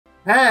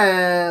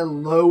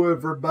Hello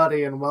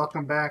everybody and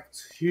welcome back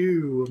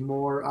to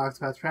more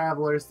Octopath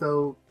Traveler.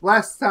 So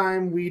last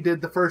time we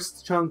did the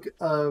first chunk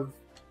of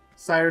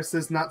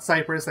Cyrus's, not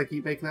Cyprus, I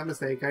keep making that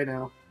mistake, I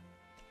know.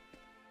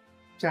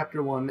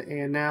 Chapter 1,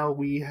 and now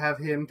we have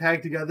him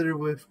tagged together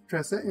with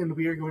Tressa and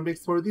we are going to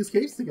explore these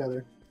caves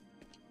together.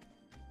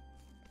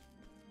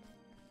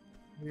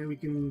 And we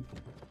can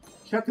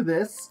check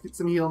this, get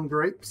some healing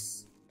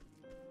grapes.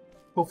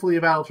 Hopefully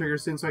a battle trigger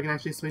soon so I can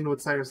actually explain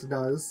what Cyrus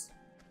does.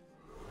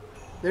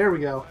 There we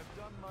go. I've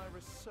done my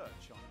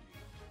research on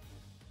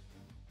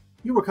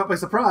You were caught by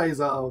surprise,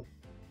 uh-oh.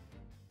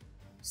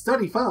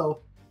 Study foe.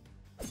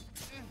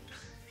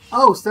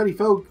 Oh, study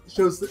foe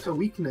shows a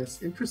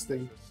weakness.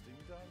 Interesting.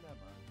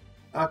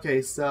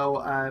 Okay,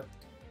 so,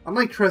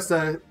 unlike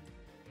Tressa,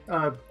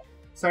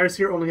 Cyrus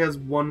here only has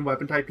one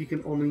weapon type. He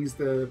can only use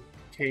the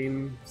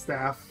cane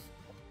staff.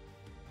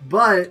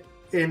 But,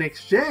 in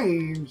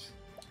exchange,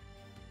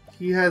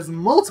 he has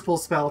multiple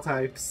spell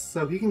types,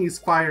 so he can use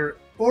fire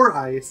or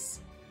ice.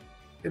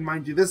 And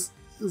mind you, this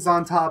is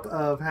on top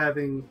of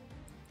having...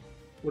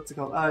 What's it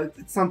called?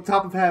 It's on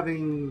top of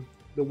having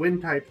the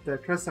wind type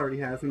that Tressa already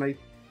has. And if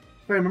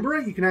I remember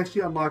right, you can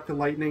actually unlock the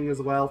lightning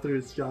as well through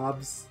his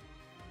jobs.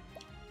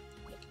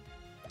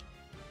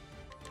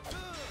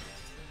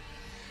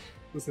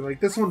 Listen, like,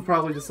 this one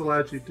probably just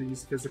allows you to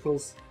use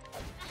physicals.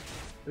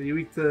 Are you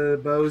weak to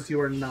bows? You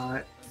are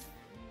not.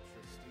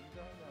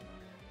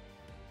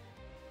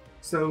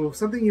 So,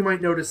 something you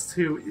might notice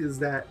too is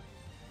that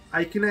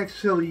I can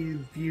actually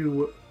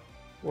view,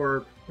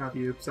 or not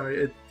view,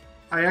 sorry,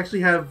 I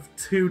actually have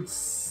two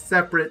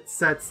separate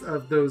sets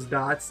of those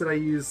dots that I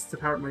use to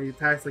power my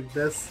attacks like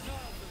this.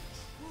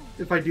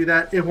 If I do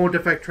that, it won't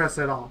affect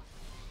Tressa at all.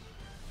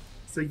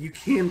 So you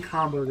can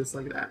combo this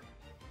like that.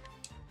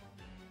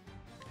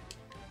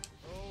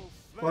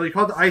 Well, you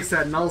call it the ice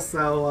set, and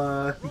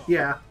also,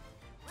 yeah,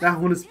 that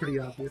one is pretty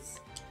obvious.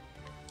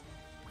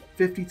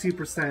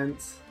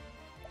 52%.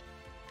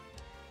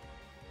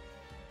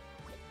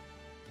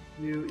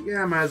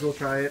 Yeah, I might as well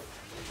try it.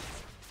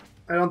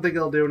 I don't think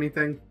it'll do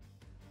anything,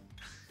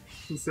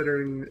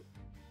 considering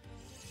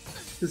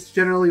this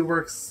generally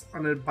works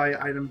on a by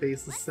item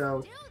basis,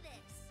 so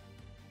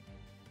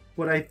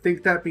what I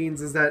think that means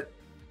is that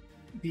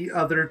the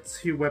other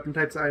two weapon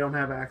types I don't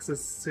have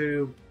access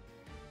to,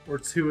 or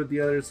two of the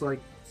others,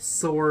 like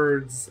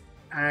swords,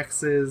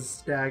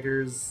 axes,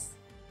 daggers,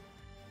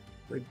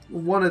 like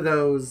one of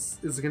those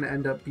is going to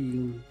end up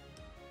being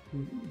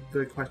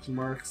the question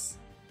marks.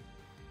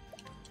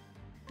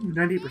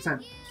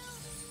 98%.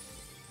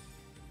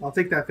 I'll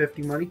take that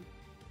 50 money.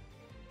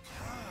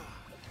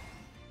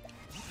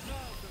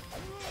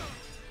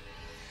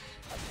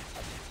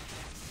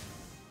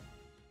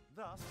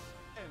 Thus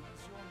ends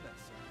your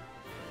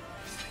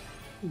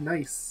lesson.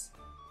 Nice.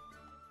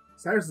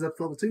 Cyrus is up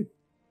to level 2.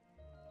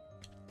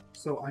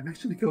 So I'm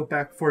actually going to go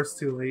back before it's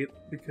too late,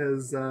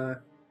 because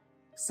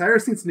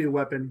Cyrus needs a new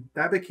weapon.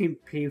 That became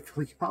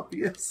painfully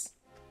obvious.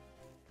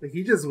 Like,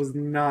 he just was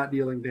not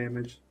dealing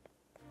damage.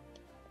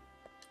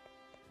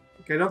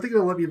 Okay, I don't think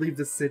it'll let me leave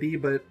the city,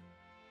 but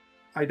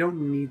I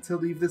don't need to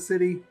leave the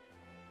city.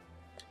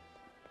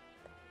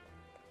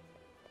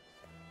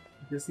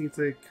 I just need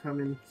to come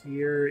in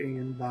here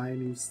and buy a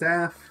new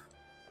staff.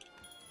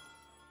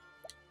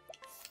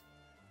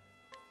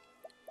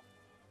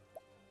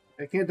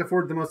 I can't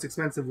afford the most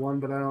expensive one,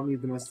 but I don't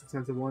need the most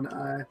expensive one.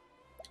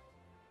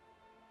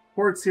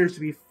 Ports here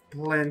should be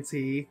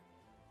plenty.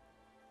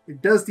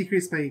 It does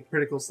decrease my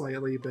critical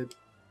slightly, but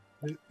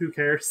who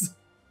cares?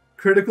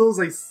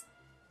 Criticals,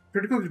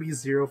 critical could be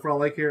 0 for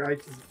all I care. I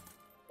just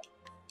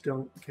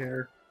don't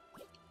care.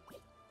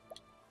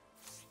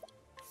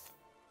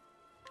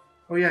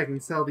 Oh yeah, I can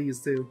sell these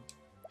too.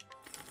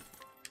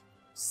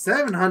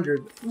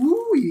 700.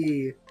 Ooh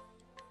yeah.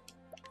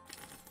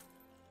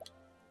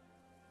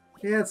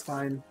 Yeah, it's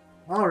fine.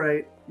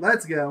 Alright,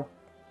 let's go.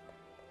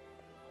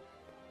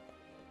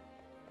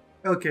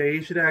 Okay,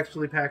 he should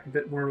actually pack a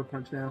bit more of a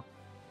punch now.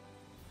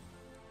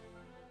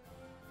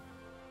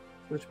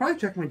 I should probably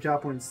check my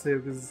job points too,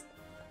 because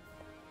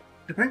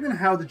depending on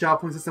how the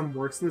job point system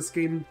works in this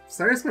game,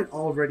 Cyrus might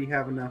already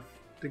have enough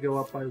to go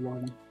up by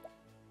 1.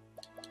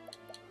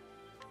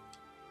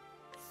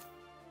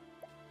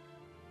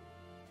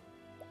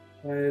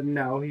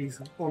 No, he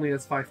only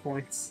has 5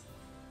 points.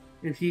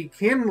 And he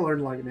can learn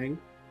lightning,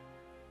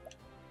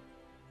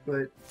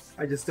 but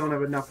I just don't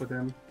have enough with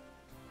him.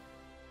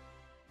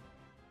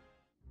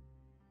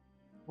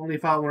 Only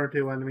fought 1 or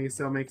 2 enemies,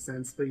 so it makes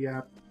sense, but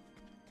yeah.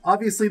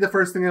 Obviously, the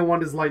first thing I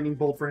want is Lightning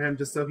Bolt for him,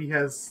 just so he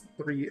has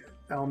 3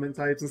 element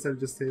types instead of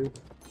just 2.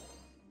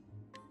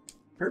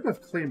 Herb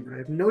of Clamor. I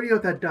have no idea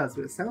what that does,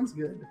 but it sounds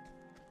good.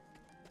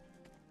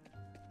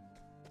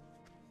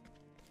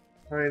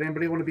 Alright,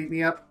 anybody want to beat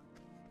me up?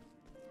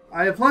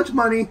 I have lunch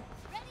money!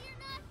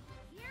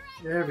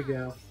 There we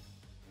go.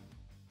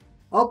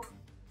 Oh,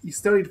 you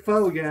studied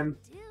foe again.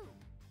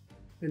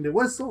 And it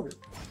was sword.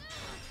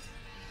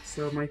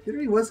 So my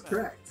theory was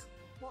correct.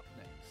 What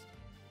next?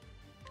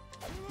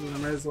 Yeah,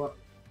 might as well.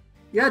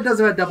 Yeah, it does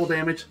have double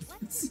damage.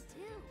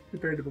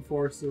 compared to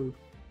before, so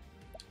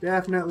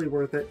definitely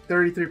worth it.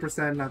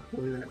 33%, not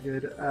really that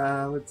good.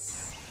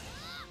 Let's...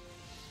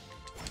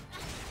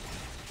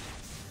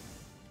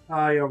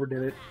 I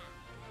overdid it.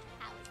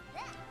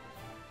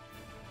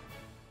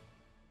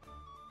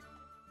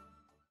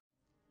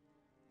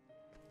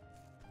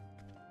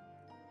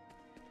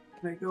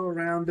 Can I go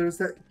around? There's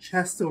that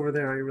chest over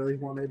there I really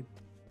wanted.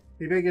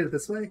 Maybe I get it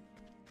this way?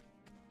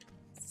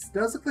 This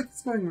does look like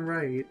it's going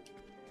right.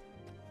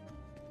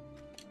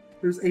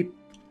 There's a...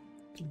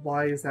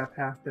 Why is that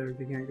path there if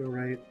you can't go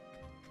right?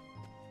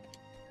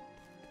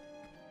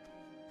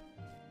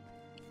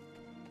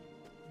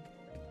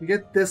 You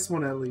get this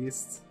one at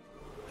least.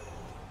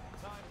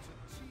 Time to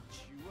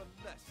teach you a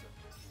lesson.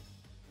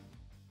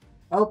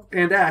 Oh,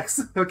 and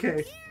axe.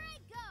 Okay.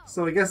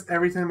 So I guess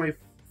every time I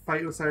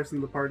fight with Cyrus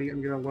in the party,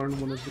 I'm gonna learn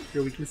one of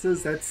your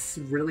weaknesses. That's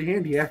really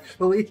handy,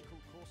 actually.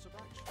 Course of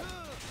action.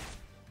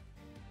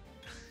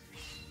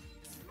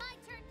 My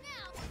turn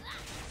now.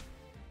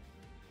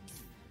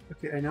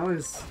 Okay, I know I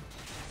was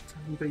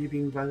talking about you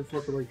being violent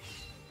for, but like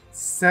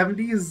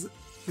 70s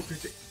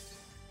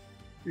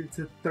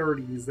to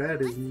 30s,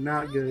 that is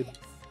not good.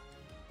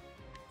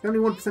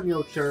 71%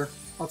 yield, sure.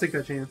 I'll take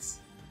that chance.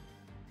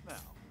 Now,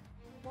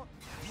 what?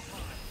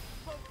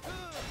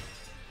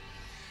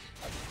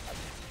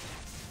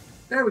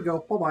 There we go.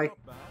 Bye-bye.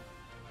 Not bad.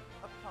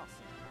 A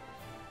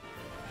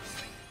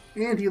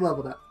passing. And he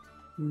leveled up.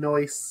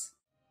 Nice.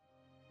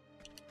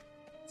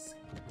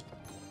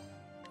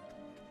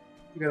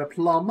 You got a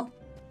plum,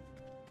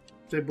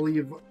 which I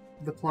believe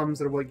the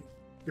plums are what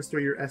restore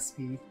your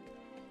SP.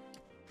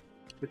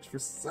 Which for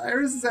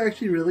Cyrus is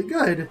actually really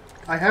good.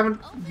 I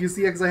haven't used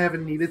the X, I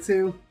haven't needed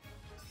to.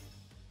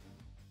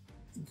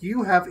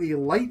 You have a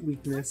light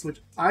weakness,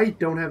 which I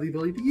don't have the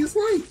ability to use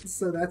light,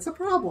 so that's a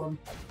problem.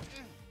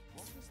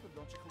 What is the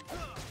logical?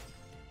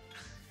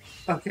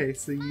 Okay,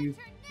 so you...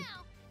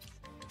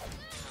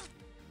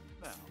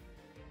 Now,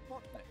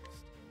 what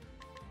next?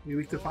 You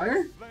weak to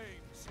fire?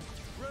 Flames.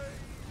 Rain.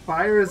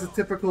 Fire is a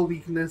typical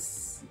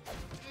weakness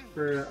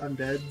for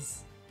undeads.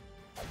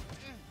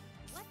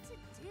 What to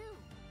do?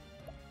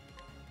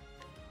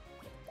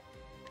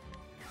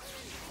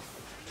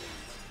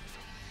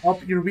 Oh,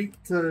 you're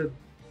weak to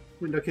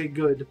wind. Okay,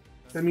 good.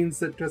 That means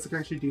that Jessica can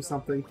actually do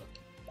something.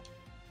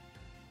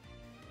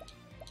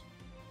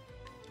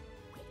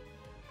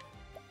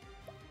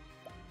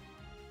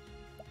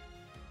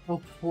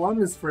 Oh,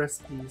 plum is for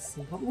SPs.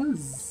 So what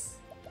was...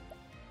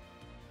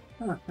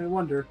 Huh, I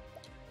wonder.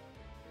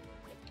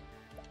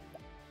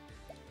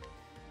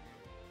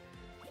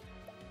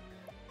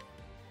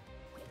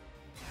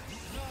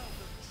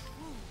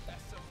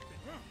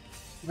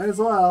 Might as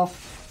well.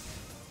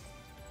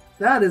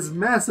 That is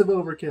massive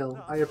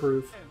overkill. I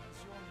approve.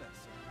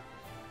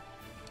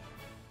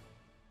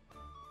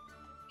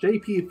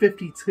 JP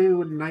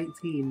 52 and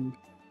 19.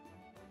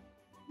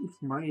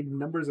 My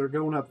numbers are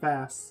going up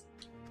fast.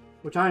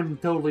 Which I'm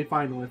totally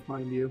fine with,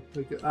 mind you.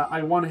 Like,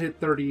 I want to hit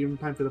 30 in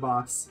time for the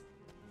boss.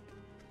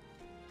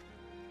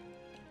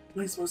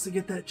 Am I supposed to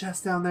get that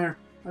chest down there?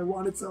 I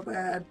want it so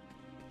bad.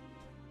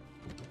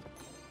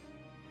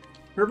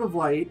 Herb of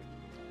Light.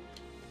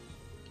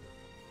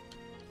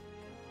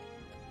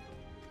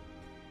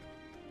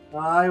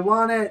 I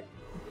want it!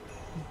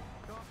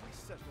 Can't we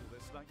settle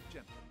this like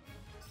gentlemen?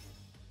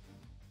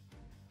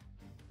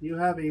 You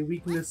have a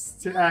weakness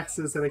to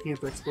axes that I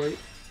can't exploit.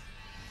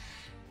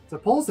 It's a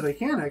pulse that I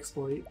can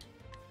exploit.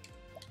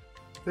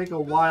 Take a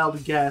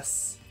wild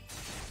guess.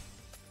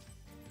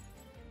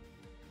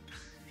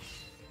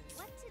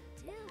 What to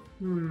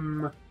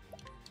do?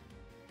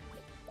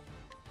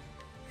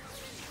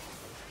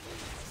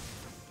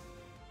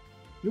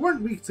 You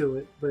weren't weak to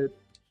it, but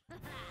it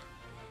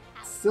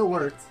still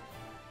worked.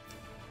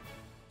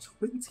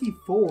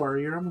 24,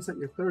 you're almost at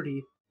your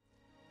 30.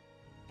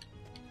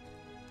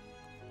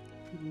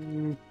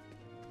 I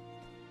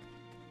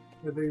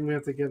think we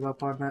have to give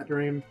up on that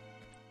dream.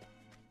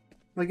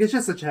 Like, it's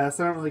just a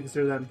chest. I don't really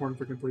consider that important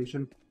for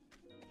completion.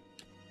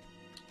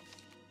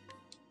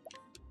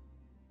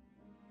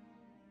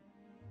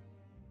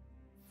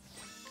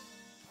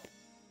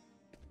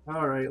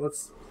 Alright,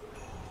 let's...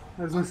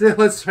 I was gonna say,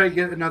 let's try and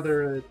get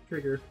another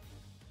trigger.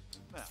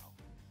 Now,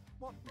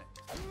 what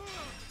next?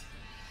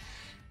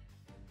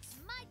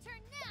 My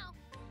turn now.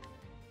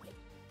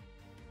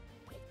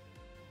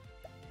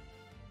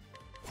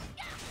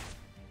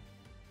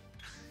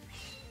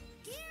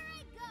 Here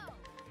I go.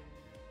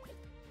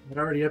 I'd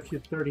already up to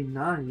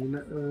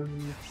 39.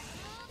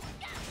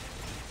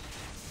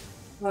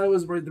 I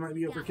was worried there might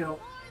be overkill.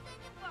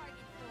 More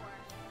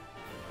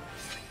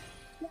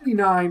than you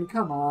bargained for. 29,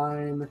 come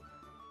on.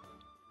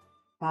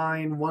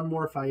 Fine, one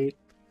more fight.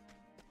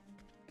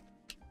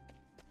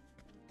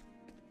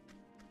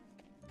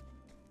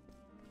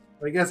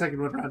 I guess I can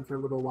run around for a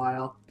little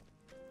while.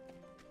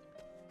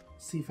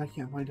 See if I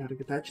can't find how to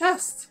get that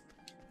chest.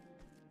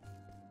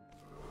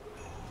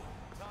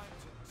 Time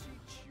to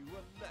teach you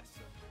a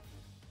lesson.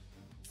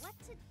 What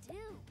to do?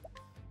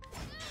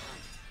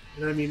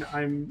 And I mean,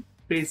 I'm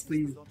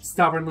basically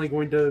stubbornly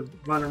going to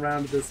run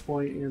around at this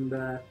point and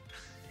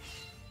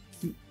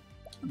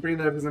I'm bringing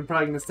that up because I'm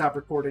probably going to stop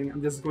recording.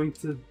 I'm just going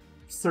to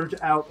search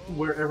out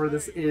wherever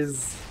this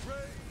is.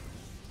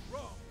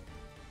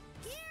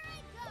 Here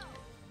I go.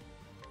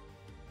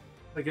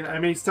 Like, I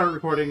may start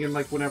recording and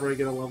like whenever I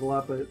get a level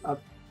up, but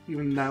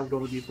even now would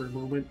only be for a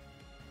moment.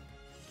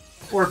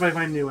 Or if I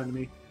find a new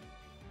enemy.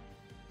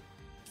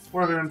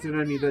 Or if I run into an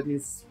enemy that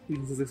needs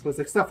weaknesses exposed,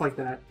 like stuff like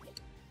that.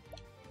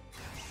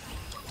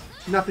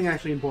 Nothing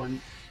actually important.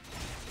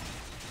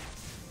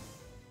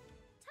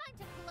 Time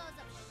to close up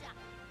shop.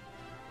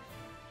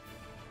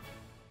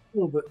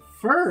 Oh, but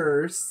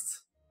first...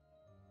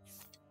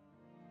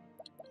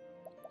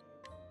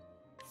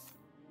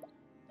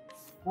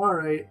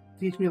 Alright,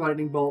 teach me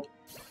Lightning Bolt.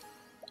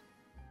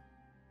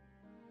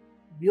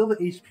 Reveal the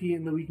HP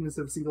and the weakness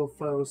of a single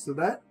foe, so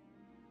that...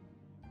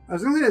 I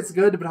was gonna say that's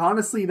good, but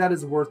honestly that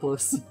is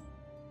worthless.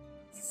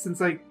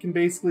 Since I can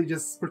basically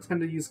just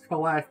pretend to use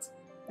Collect,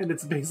 and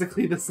it's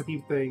basically the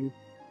same thing.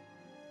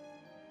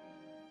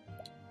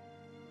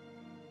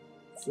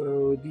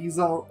 So these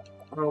all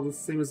are all the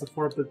same as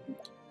before, but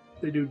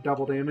they do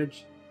double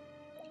damage.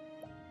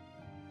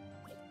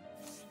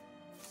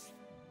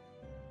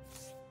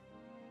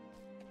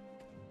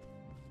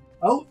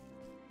 Oh!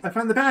 I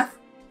found the path!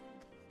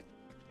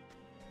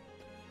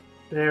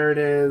 There it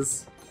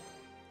is.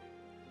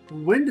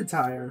 Wind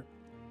attire.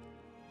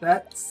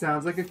 That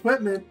sounds like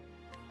equipment.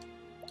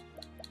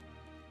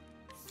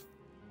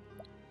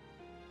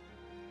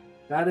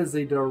 That is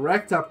a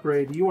direct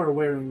upgrade. You are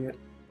wearing it.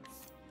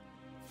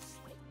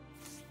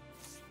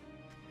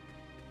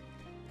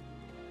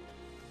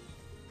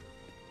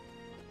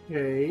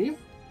 Okay.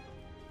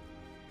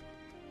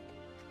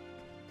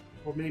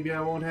 Well, maybe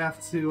I won't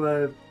have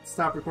to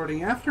stop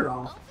recording after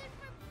all. Open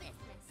for business.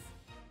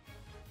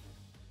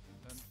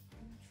 An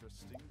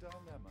interesting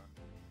dilemma.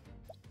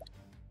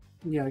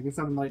 Yeah, I can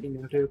summon lightning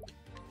now too.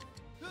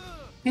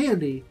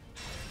 Handy.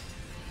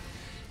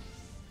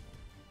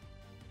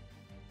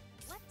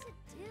 What to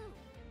do?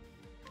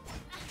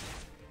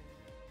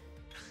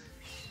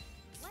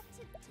 What to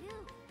do?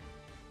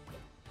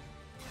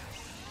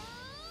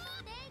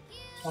 Thank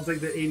you. I'll take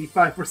the 85%.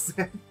 What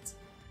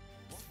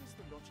is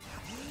the logic?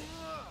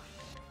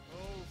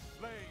 Oh,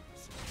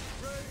 flames!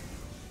 Rage!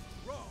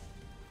 Wrong!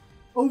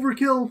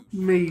 Overkill?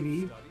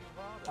 Maybe. Study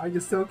harder. I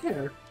just don't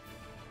care.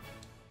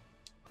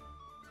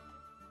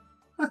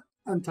 Huh,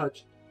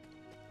 untouched.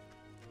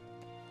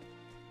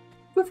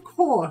 Of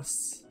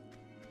course!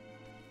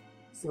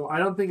 So I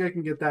don't think I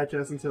can get that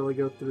chest until I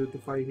go through the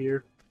fight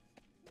here.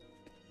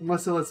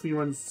 Unless it lets me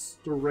run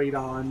straight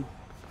on.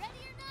 Ready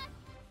or not,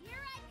 here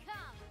I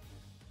come.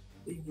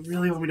 They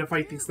really want me to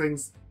fight these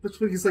things. Which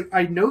because like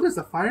I know there's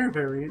a fire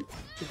variant,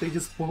 but they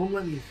just won't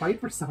let me fight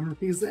for some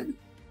reason.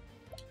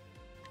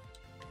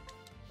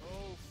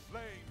 Oh,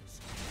 flames!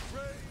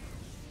 Rage!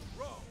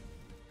 Wrong!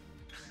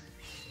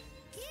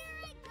 Here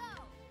I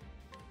go.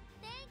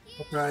 Thank you.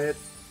 I'll try it.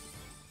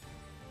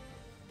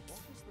 What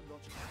is the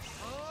logic?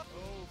 Oh,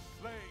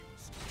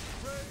 flames!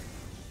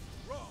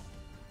 Rage! Wrong!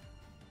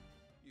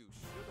 You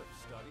should have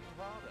studied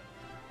harder.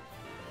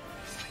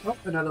 Oh,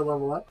 another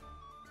level up.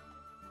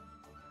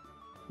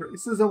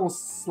 This is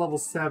almost level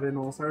 7,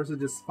 while Cyrus is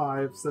just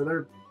 5, so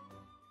they're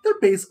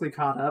basically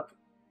caught up.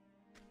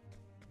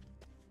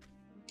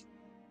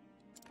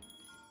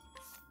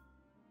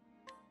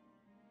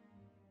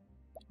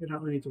 I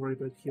don't really need to worry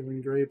about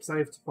healing drapes. I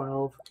have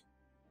 12.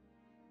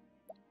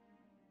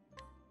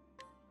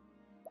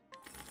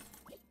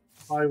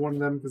 Buy one of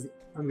them because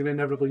I'm going to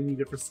inevitably need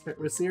it for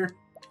Cyrus here.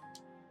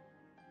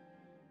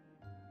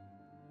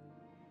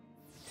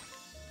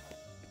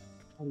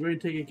 I'm going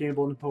to take a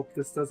gamble and hope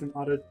this doesn't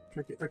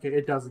auto-trick it. Okay,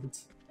 it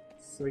doesn't.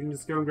 So I can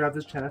just go and grab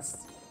this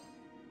chest.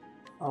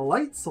 A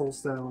light soul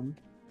stone.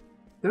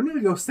 Then I'm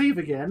going to go save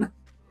again.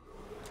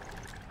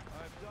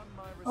 I've done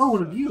my research. Oh,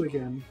 and a view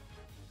again.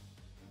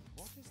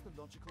 What is the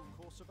logical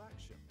course of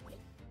action?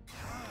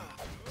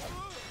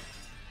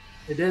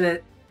 I did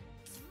it.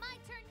 My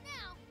turn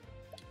now.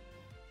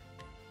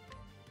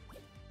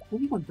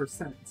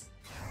 41%.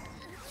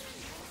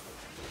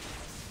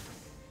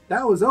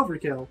 That was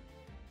overkill.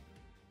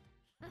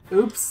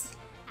 Oops.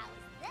 How's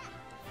that?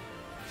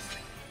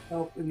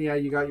 Oh, and yeah,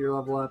 you got your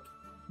level up.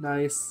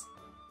 Nice.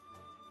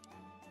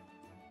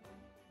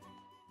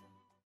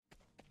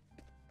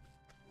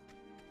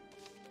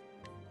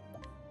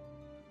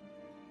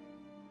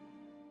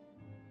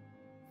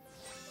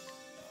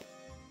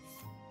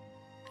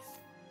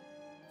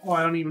 Oh,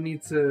 I don't even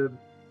need to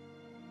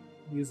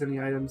use any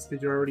items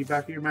because you're already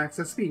back at your max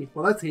SP.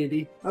 Well, that's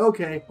handy.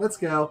 Okay, let's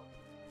go.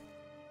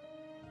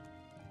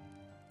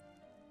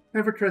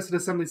 Never trusted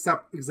assembly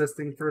stop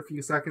existing for a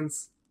few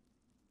seconds.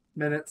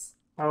 Minutes.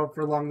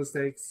 However long this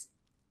takes.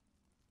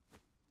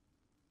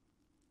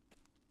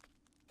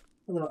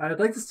 Hello, I would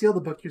like to steal the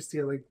book you're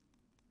stealing.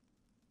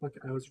 Look,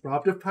 I was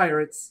robbed of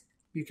pirates.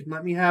 You can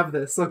let me have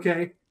this,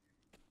 okay?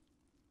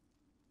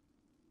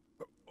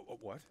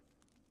 What?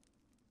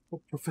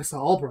 Oh, Professor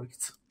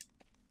Albright.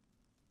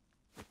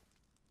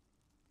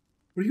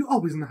 Were you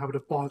always in the habit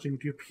of barging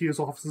into your peers'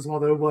 offices while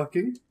they were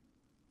working?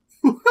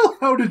 Well,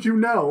 how did you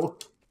know?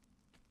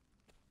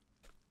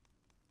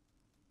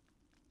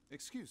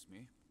 Excuse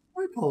me.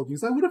 My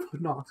apologies, I would have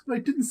knocked, but I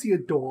didn't see a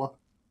door.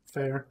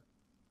 Fair.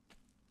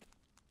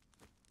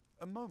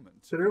 A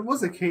moment. There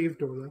was a cave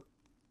door, though.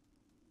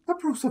 That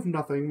proves of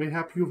nothing.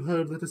 Mayhap you've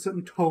heard that a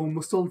certain tome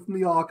was stolen from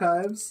the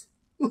archives.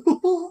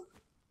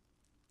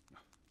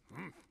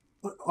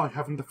 I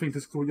haven't the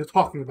faintest clue what you're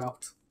talking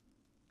about.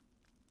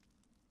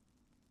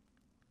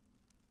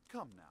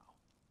 Come now.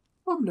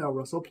 Come now,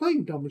 Russell.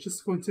 Playing dumb is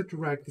just going to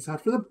drag this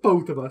out for the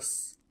both of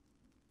us.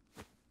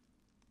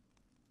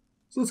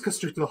 So let's get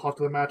straight to the heart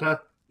of the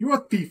matter. You're a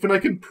thief, and I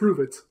can prove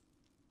it.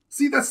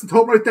 See, that's the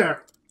tome right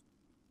there.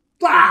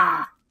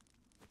 Ah!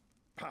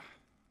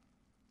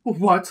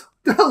 What?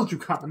 The hell you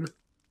can?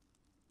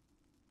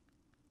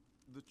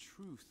 The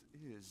truth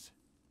is...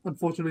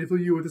 Unfortunately for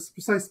you, at this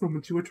precise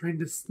moment you were trying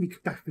to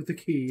sneak back with the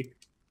key.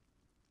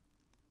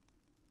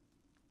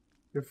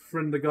 Your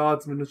friend the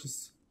guardsman was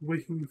just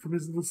waking from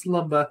his little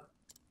slumber.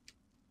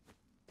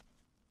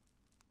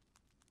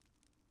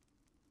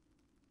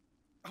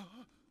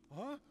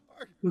 Huh?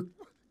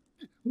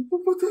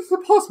 But that's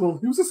impossible.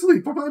 He was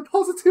asleep. I'm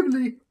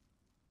positively...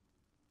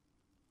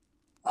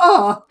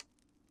 Ah!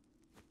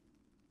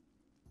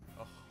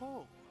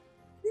 Oh.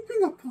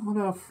 Creeping upon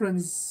our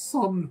friend's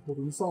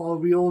somnolence, are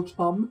we, old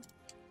chum?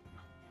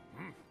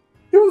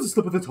 It was a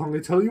slip of the tongue, I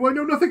tell you. I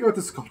know nothing about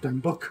this goddamn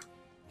book.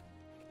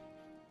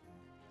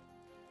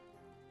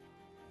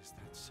 Is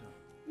that so?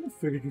 I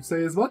figured you'd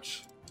say as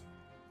much.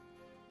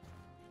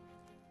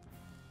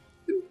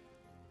 Then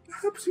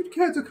perhaps you'd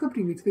care to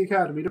accompany me to the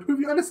academy to prove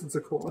your innocence,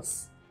 of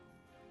course.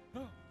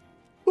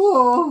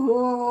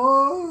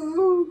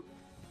 Oh,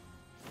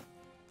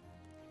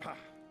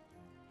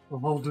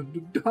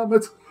 damn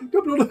it!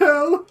 Damn it,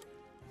 hell!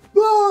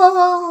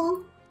 Ah!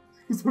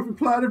 It was a perfect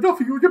plan. If not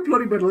for you and your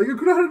bloody meddling, I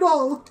could have had it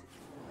all.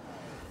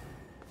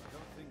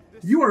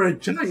 You are a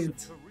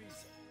giant.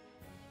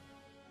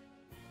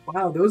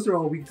 Wow, those are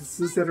all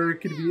weaknesses that are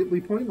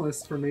conveniently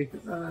pointless for me.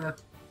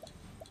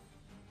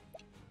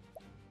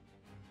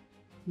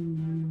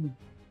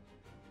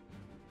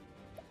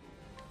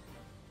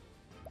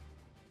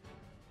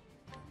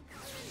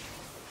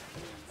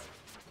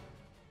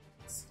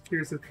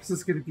 Curious if this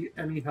is going to be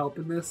any help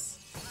in this.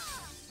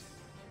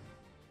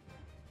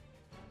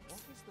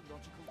 What is the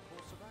logical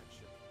course of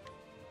action?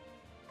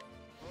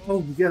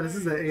 Oh yeah, this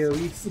is an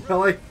AoE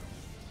spell. I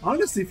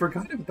honestly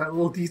forgot about that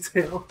little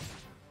detail.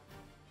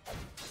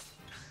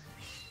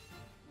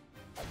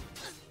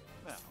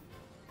 Now,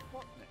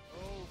 what next?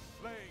 Oh,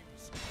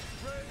 flames!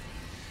 Rage!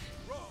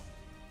 Roll!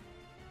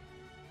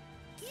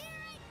 Here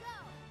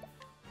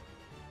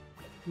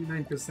I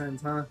go.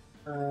 9%, huh?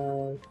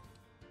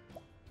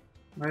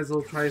 Might as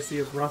well try to see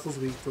if Russell's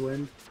weak to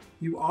wind.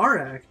 You are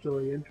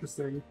actually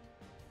interesting.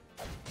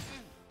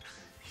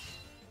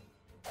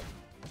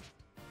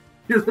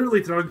 You're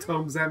literally throwing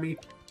tomes at me.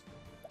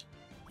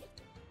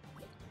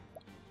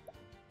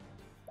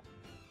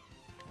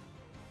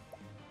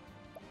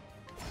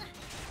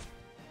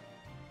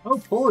 Oh,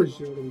 Polish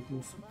shield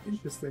weakness.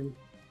 Interesting.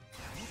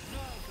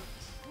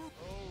 Oh,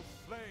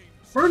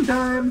 flames! Burn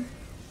time!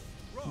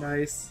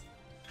 Nice.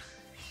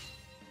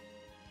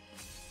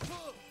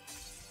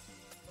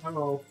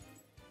 Uh-oh.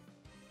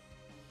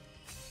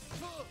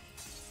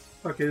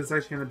 Okay, this is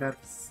actually kind of bad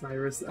for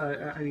Cyrus.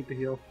 I need to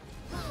heal.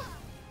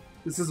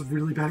 This is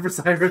really bad for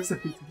Cyrus. I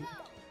need to heal.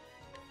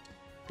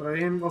 But I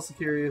am also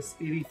curious.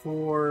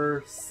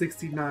 84,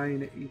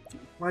 69, 80.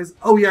 Why is...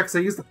 Oh yeah, because I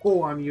used the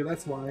pull on you,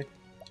 that's why.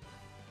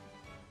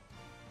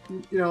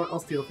 You know what, I'll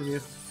steal from you.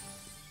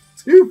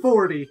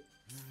 240!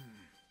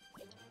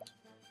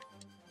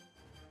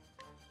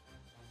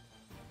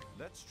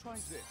 Let's try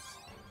this.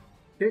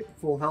 Okay,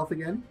 full health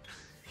again.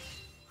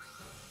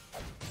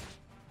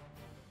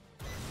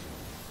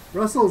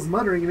 Russell's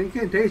muttering an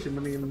incantation.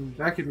 I mean,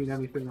 that could mean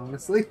anything,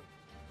 honestly.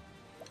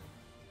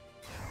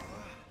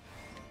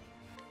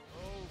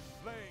 Oh,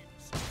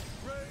 flames!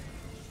 Rage!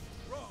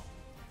 Roll!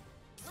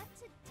 What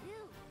to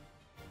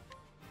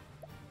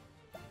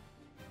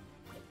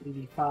do?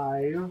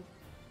 85.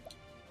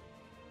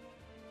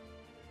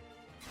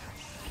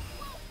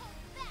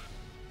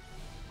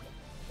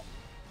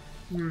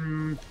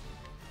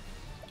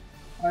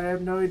 I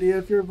have no idea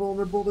if you're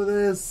vulnerable to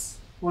this.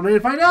 Well, I need to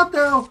find out,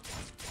 though!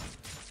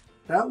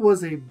 That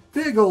was a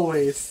big ol'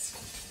 waste.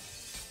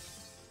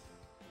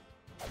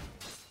 Interesting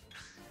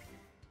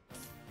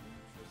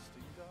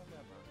dilemma.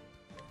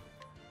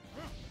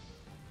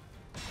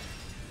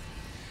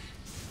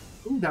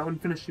 Ooh, that one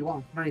finished you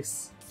off.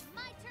 Nice.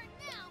 My turn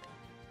now.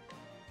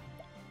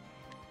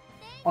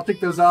 I'll take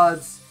those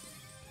odds.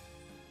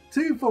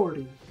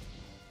 240.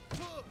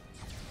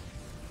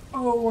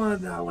 Oh,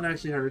 that one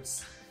actually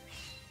hurts.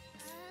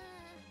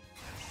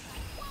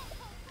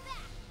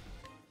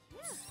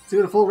 See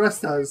what a full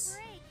rest does.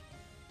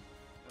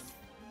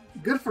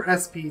 Good for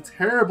SP,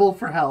 terrible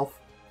for health.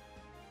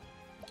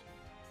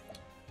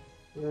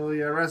 Well,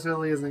 yeah, rest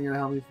really isn't going to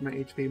help me for my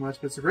HP much,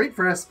 but it's great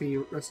for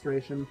SP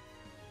restoration.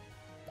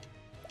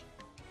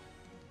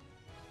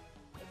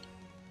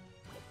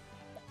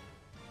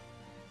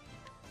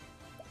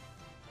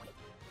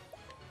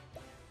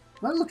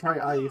 Might as well try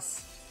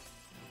ice.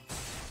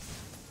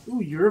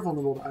 Ooh, you're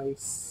vulnerable to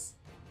ice.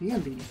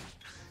 Handy.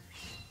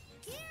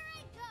 Here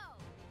I go.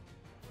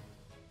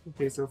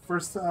 Okay, so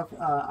first off,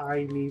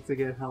 I need to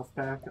get health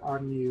back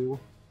on you.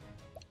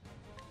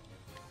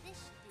 This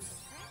should do the trick.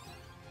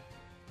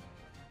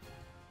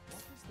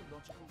 What is the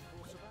logical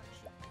course of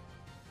action?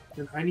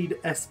 And I need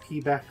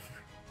SP back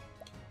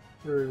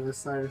for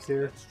Cyrus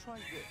here. Let's try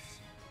this.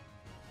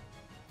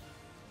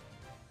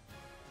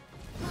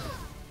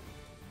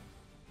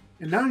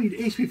 And now I need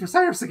HP for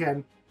Cyrus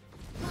again!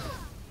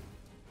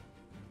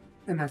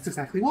 And that's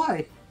exactly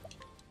why.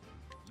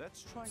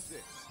 Let's try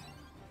this.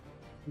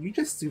 You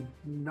just do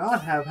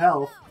not have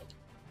health.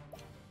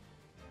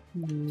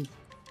 Hmm.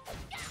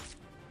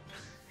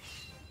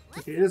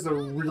 Okay, it is a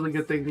really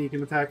good thing that you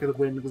can attack with the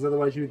wind, because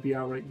otherwise you would be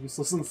outright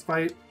useless in this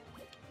fight.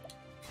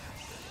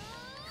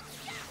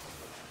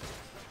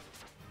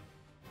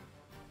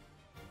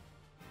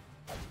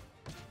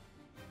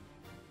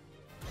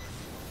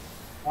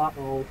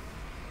 Uh-oh.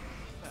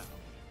 Now,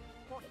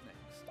 what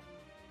next?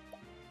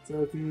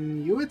 So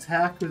can you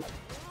attack with...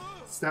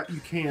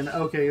 You can.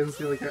 Okay, I was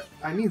like,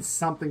 I need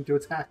something to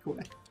attack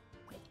with.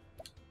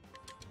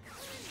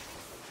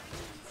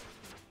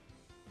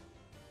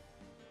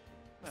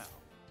 Now,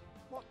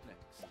 what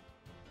next?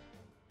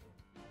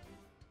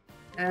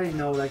 I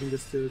know that I can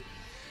just do a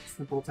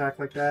simple attack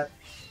like that.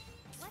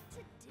 What to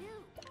do?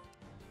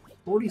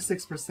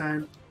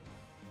 46%.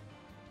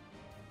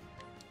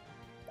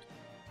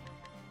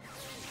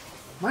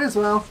 Might as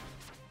well.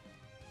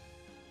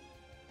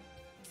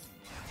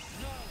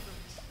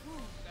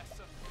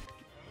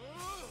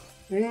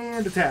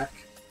 And attack.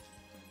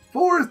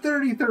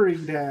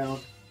 433 down.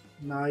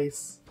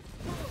 Nice.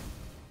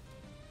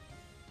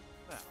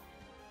 Now,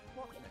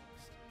 what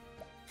next?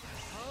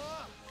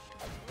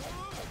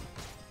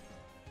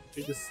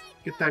 Okay, just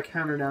get that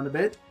counter down a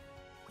bit.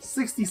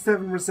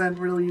 67%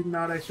 really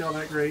not actually all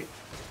that great.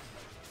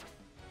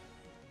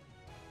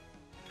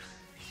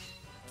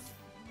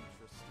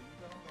 Interesting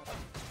dilemma.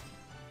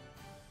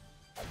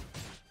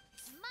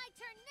 My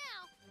turn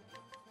now.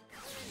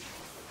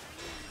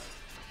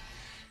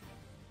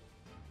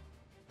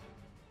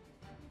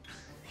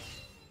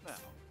 Now,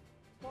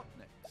 what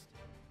next?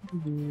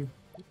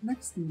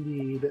 Next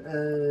indeed.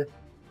 I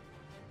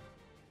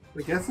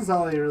guess that's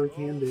all I really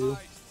can do. Right,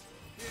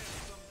 here's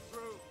some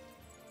proof.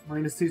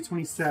 Minus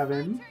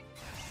 227. Turn.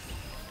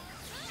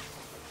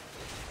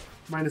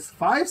 Minus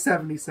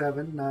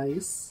 577.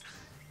 Nice.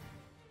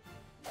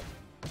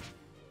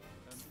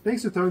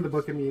 Thanks for throwing the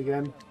book at me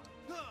again.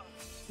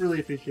 Really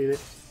appreciate it.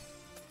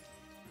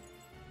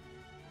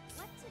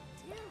 What to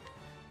do?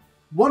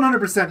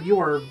 100%, you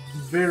are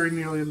very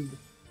nearly in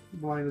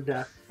the line of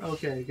death.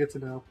 Okay, good to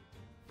know.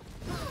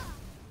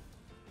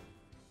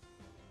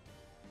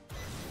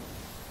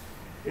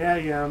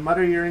 Yeah,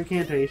 mutter your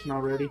incantation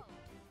already.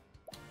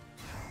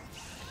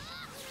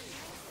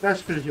 That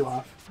should finish you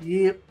off.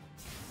 Yep.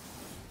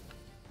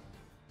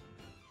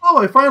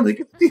 Oh, I finally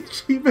get the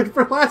achievement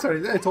for last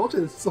one. I told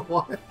you this a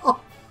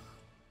while.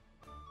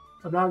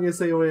 I'm not gonna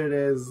say what it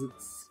is.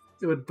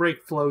 It would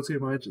break flow too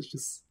much. It's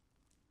just...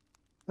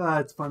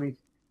 it's funny.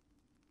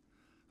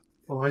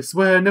 Oh, I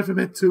swear I never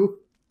meant to.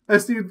 I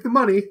just needed the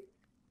money.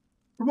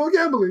 For more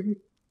gambling.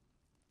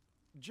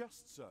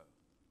 Just so.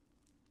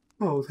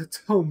 Oh, that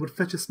home would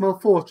fetch a small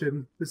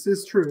fortune. This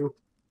is true.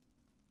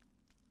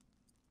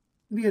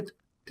 And yet,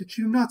 did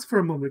you not for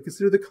a moment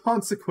consider the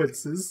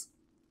consequences?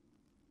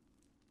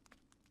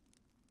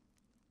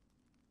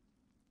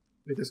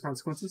 Wait, there's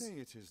consequences? Say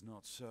it is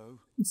not so.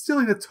 In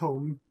stealing that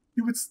tome,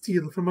 you would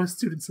steal from our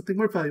students something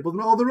more valuable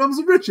than all the realms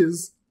of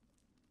riches.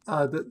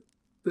 The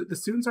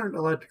students aren't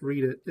allowed to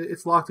read it.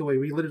 It's locked away.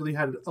 We literally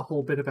had a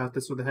whole bit about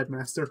this with the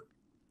headmaster.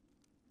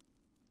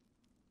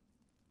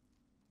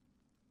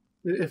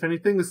 If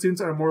anything, the students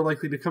are more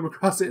likely to come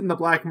across it in the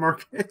black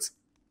market.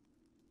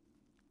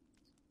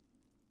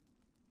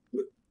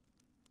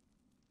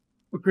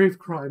 A grave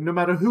crime, no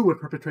matter who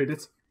would perpetrate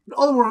it, and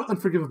all the more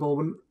unforgivable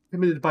when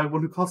committed by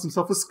one who calls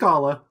himself a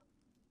scholar.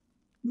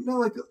 No,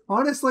 like,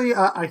 honestly,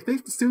 I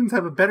think the students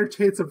have a better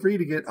chance of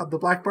reading it on the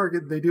black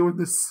market than they do in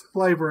this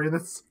library, and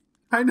that's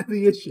kind of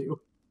the issue.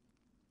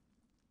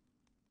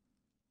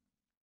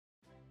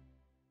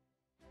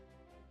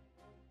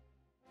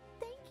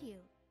 Thank you.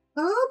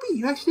 Oh, but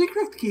you actually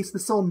cracked the case of the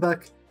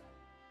Solnbuck.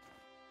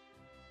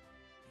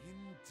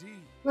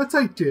 Indeed. That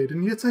I did,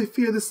 and yet I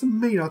fear this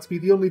may not be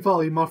the only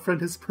volume our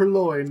friend has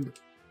purloined.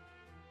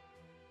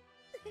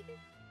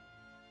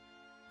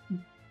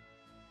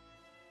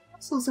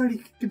 Russell's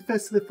already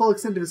confessed to the full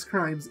extent of his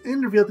crimes,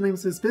 and revealed the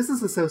names of his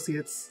business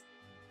associates.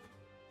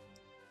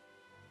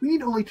 We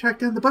need only track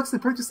down the books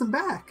and purchase them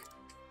back.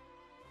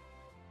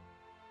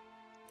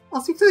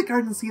 I'll speak to the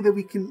guard and see that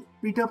we can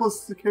redouble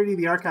security of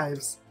the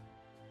archives.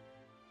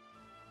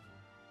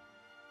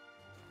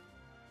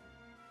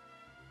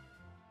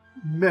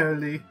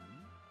 Merrily.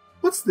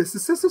 What's this? It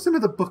says there's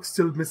another book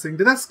still missing.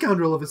 Did that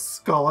scoundrel of a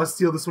scholar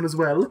steal this one as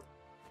well?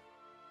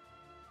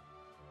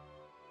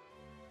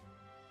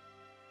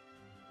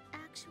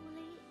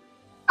 Actually,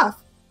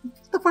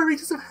 The far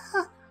reaches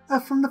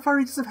of from the far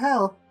reaches of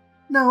hell.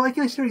 No, I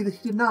can assure you that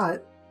he did not.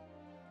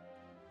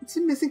 It's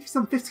been missing for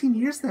some 15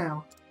 years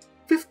now.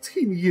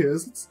 15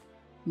 years? It's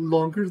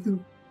longer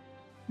than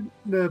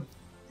the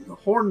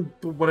Horn,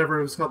 whatever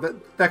it was called.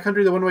 That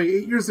country that went away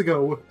 8 years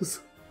ago.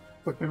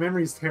 Look, my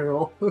memory's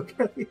terrible.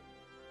 Okay.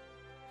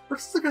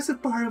 What's this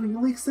aggressive borrowing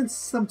only since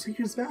some 2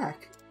 years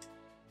back?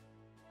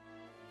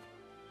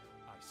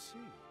 I see.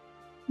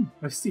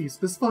 I see. So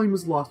this volume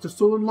was lost or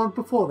stolen long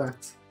before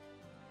that.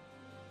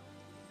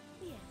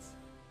 Yes.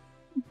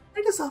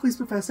 Right as always,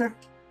 Professor.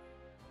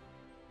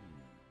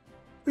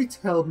 Please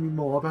tell me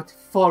more about the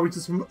far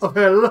reaches of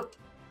hell.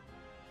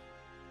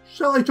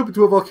 Shall I jump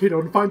into a volcano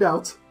and find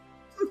out?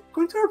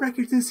 According to our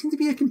records, there seems to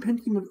be a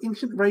compendium of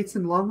ancient rites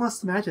and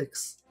long-lost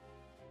magics.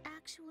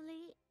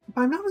 Actually, If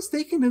I'm not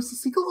mistaken, it was the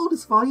single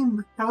oldest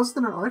volume housed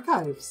in our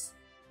archives.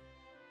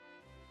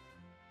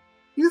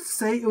 Needless to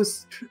say, it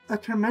was a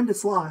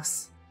tremendous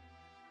loss.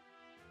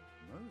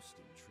 Most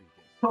intriguing.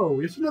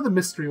 Oh, yet another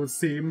mystery would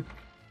seem.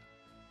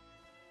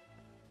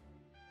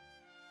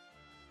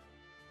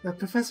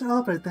 Professor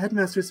Albert, the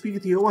headmaster, is speaking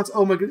to you at once.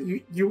 Oh my god,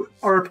 you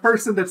are a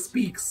person that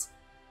speaks.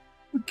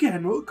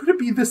 Again, what could it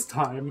be this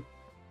time?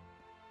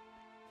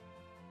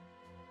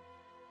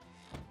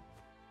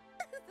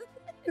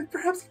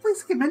 Perhaps he plans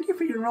to commend you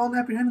for your role in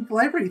apprehending the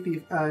library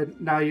thief.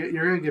 Nah, you're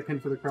gonna get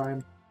pinned for the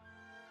crime.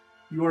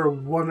 You are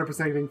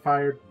 100% getting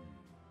fired.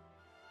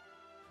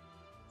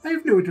 I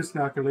have no interest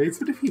in accolades,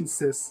 but if he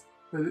insists.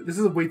 This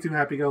is way too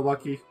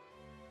happy-go-lucky.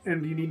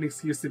 And you need an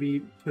excuse to be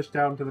pushed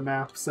down to the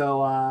map,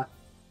 so,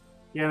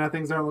 yeah, no,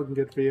 things aren't looking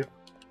good for you.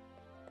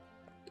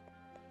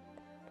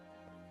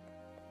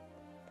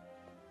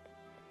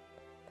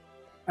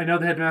 I know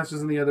the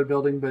headmaster's in the other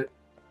building, but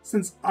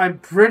since I'm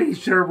pretty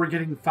sure we're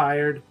getting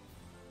fired,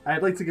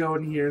 I'd like to go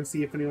in here and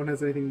see if anyone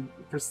has anything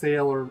for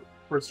sale or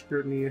for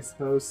scrutiny, I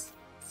suppose.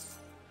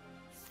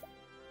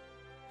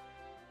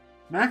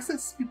 Max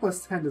SP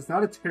plus 10 is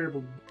not a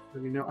terrible...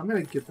 You know, I'm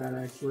gonna get that,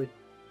 actually.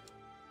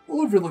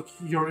 I'll overlook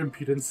your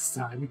impudence this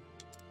time.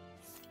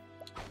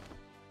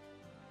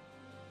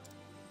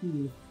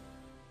 The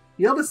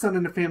eldest son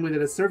in a family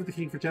that has served the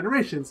king for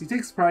generations, he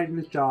takes pride in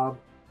his job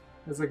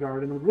as a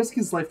guard and would risk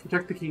his life to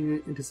protect the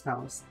king and his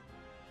palace.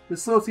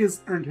 This loyalty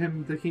has earned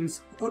him the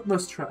king's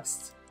utmost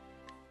trust.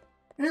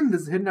 And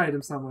there's a hidden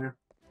item somewhere.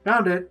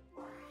 Found it!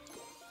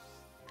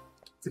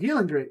 It's a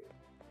healing drink.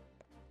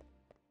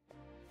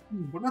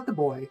 What about the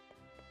boy?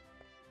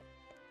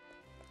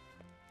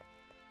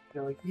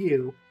 Yeah, like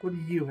you. What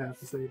do you have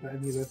to say about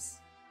any of this?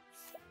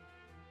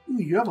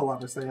 Ooh, you have a lot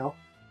for sale.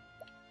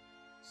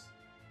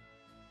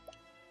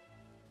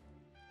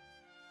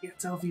 Can't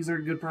tell if these are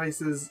good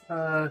prices.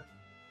 Let's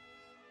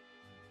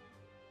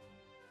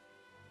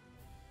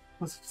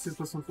see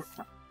this one for.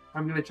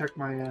 I'm gonna check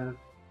my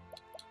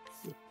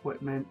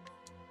equipment.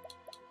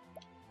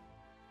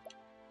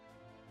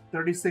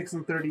 36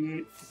 and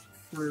 38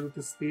 for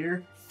the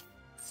spear.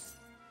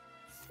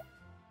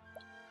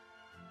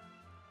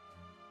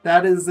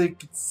 That is a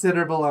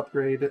considerable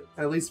upgrade,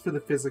 at least for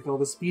the physical.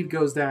 The speed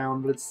goes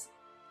down, but it's...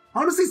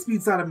 Honestly,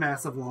 speed's not a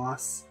massive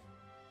loss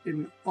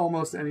in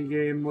almost any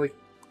game. Like,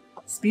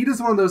 speed is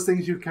one of those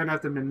things you kind of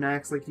have to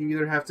min-max. Like, you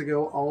either have to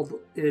go all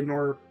in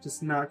or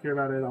just not care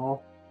about it at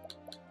all.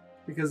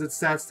 Because its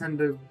stats tend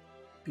to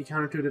be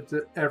counterintuitive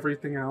to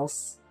everything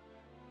else.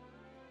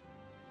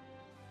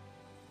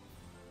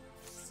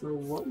 So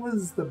what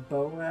was the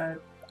bow at?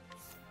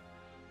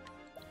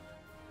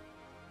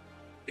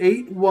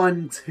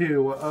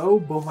 812. Oh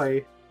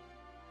boy.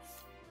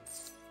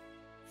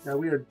 Now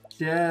we are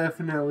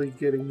definitely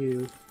getting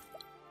you.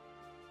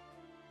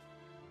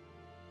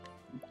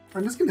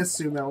 I'm just gonna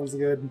assume that one's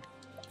good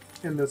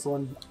in this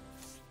one.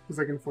 Because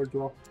I can afford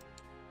to all.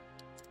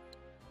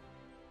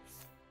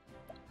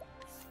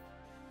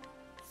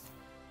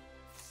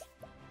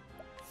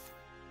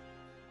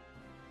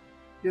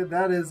 Yeah,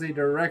 that is a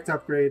direct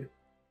upgrade.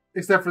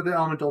 Except for the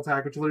elemental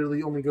attack, which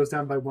literally only goes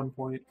down by 1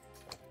 point.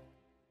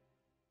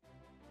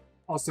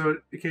 Also,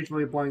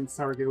 occasionally blinds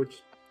target,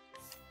 which...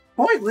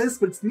 Pointless,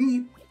 but it's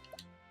neat!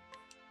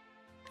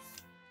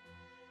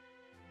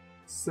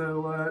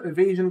 So,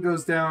 evasion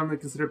goes down a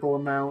considerable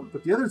amount,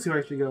 but the other two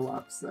actually go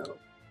up, so...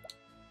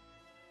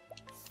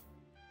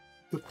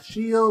 Put the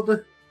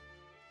shield...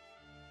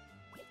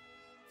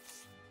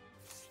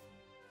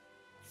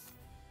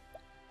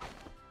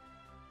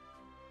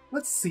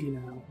 Let's see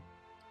now.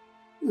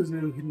 There's a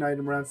new hidden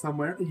item around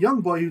somewhere. A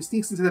young boy who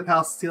sneaks into the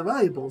palace to steal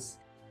valuables.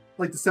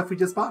 Like the stuff we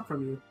just bought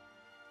from you.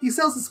 He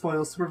sells the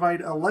spoils to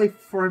provide a life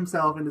for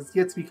himself and is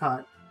yet to be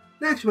caught.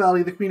 In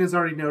actuality, the queen has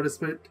already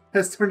noticed, but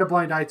has turned a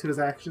blind eye to his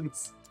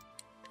actions.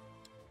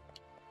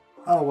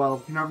 Oh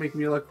well, you're not making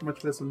me look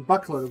much for this one.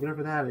 Buckler,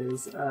 whatever that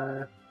is.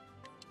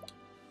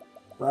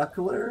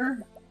 Buckler?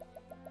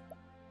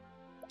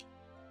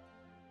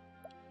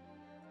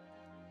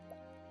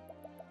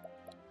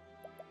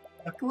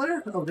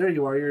 Buckler? Oh, there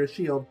you are. You're a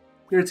shield.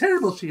 You're a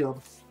terrible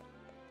shield.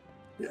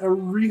 A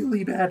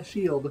really bad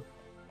shield.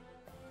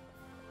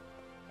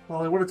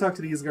 Well, I want to talk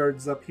to these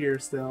guards up here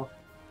still.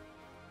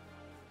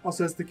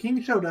 Also, has the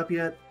king showed up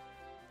yet?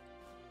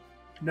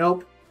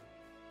 Nope.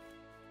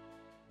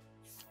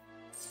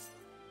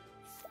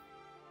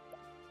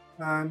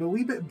 I'm a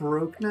wee bit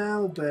broke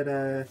now,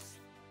 but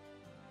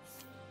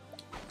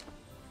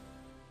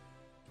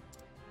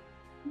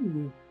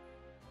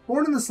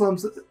Born in the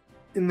slums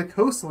in the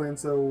coastline,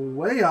 so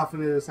way off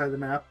on the other side of the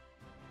map,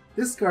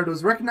 this guard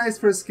was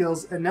recognized for his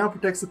skills and now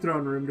protects the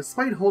throne room.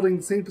 Despite holding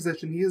the same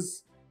position, he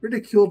is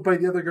ridiculed by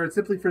the other guards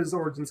simply for his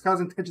origins,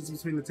 causing tensions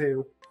between the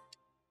two.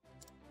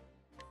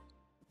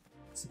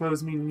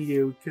 Suppose meaning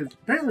you, because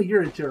apparently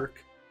you're a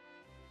jerk.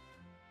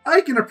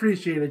 I can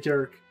appreciate a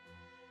jerk.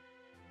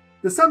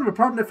 The son of a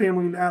prominent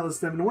family in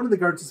Atlasdam and one of the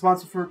guards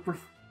responsible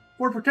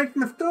for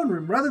protecting the throne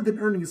room. Rather than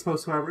earning his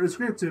post, however, is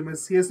granted to him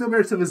as he has no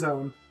merits of his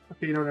own.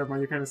 Okay, no, never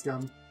mind, you're kind of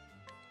scum.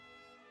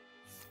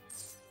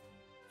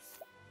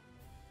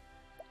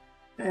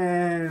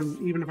 And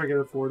even if I could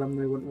afford them,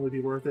 they wouldn't really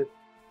be worth it.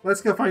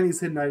 Let's go find these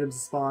hidden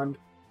items spawned.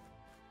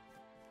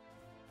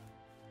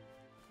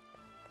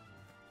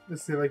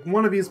 Let's see, like,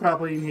 one of these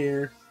probably in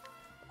here.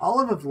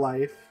 Olive of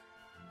Life.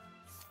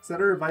 Is that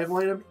a revival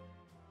item?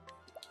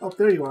 Oh,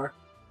 there you are.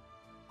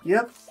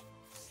 Yep.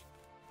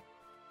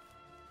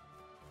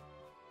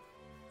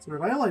 So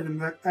revival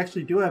items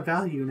actually do have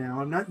value now.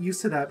 I'm not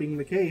used to that being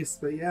the case,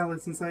 but yeah,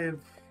 since I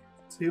have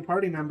 2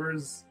 party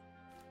members...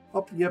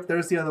 Oh, yep,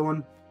 there's the other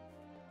one.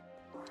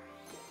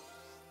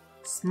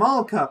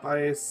 Small cup.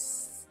 I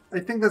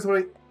think that's what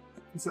I...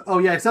 Oh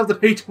yeah, I still have the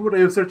page what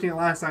I was searching it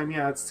last time.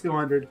 Yeah, it's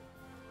 200.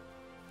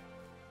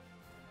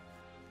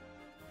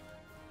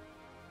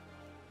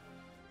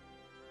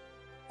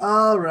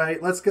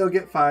 Alright, let's go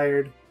get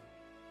fired.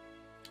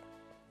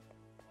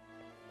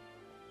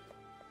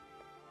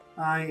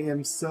 I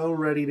am so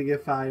ready to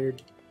get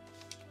fired.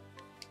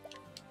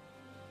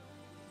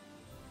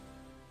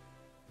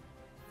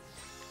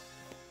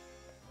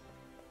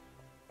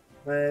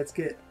 Let's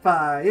get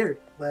fired.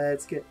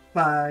 Let's get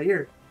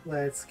fired.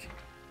 Let's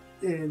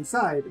get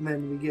inside, and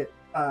then we get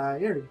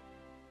fired.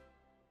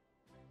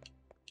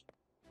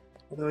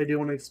 Although I do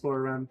want to explore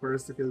around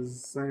first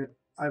because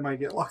I might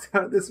get locked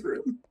out of this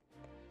room.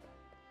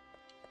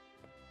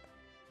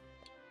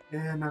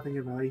 Yeah, nothing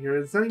of value here.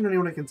 There's not even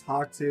anyone I can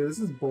talk to. This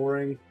is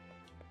boring.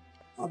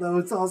 Although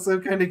it's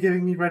also kind of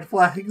giving me red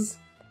flags.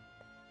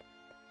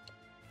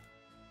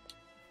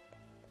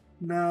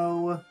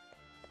 No.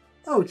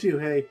 Oh, Chew,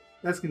 hey.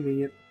 That's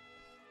convenient.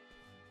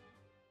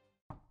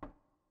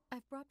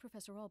 I've brought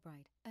Professor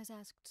Albright, as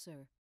asked,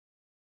 sir.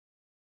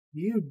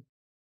 You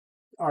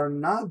are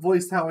not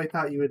voiced how I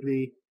thought you would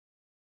be.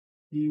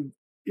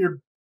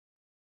 You're...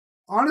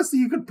 Honestly,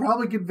 you could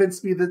probably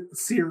convince me that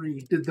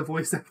Siri did the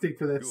voice acting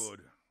for this. Good.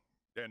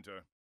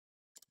 Enter.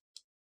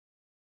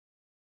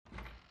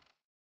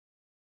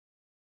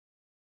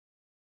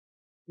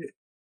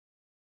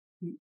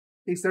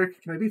 Hey, sir,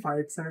 can I be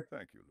fired, sir?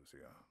 Thank you,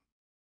 Lucia.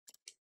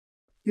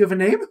 You have a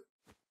name?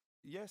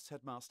 Yes,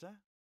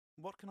 Headmaster.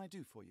 What can I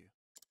do for you?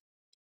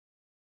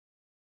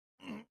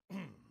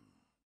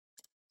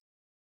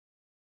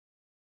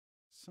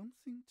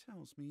 Something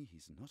tells me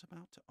he's not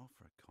about to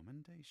offer a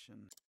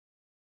commendation.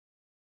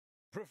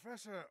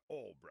 Professor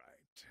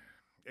Albright,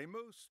 a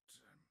most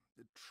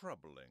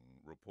troubling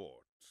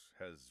report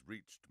has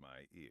reached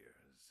my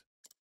ears.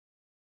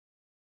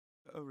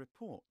 A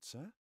report,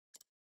 sir?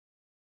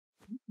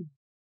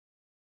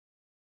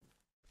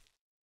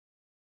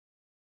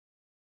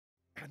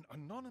 An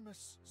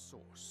anonymous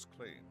source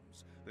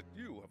claims that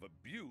you have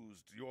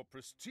abused your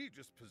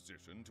prestigious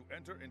position to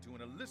enter into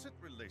an illicit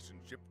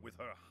relationship with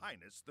Her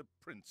Highness the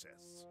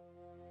Princess.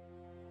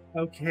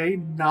 Okay,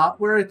 not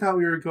where I thought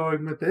we were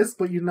going with this,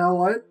 but you know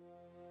what?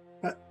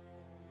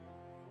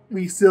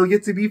 We still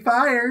get to be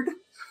fired.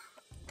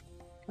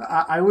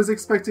 I was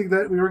expecting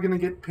that we were going to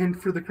get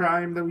pinned for the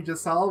crime that we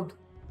just solved.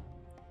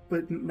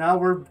 But now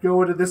we're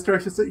going to this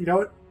direction, so you know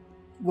what?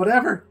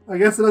 Whatever. I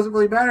guess it doesn't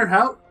really matter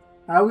how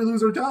we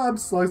lose our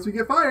jobs, as long as we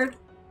get fired.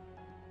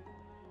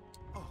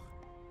 Oh.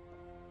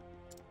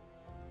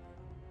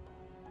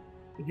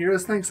 The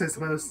hero's thanks, I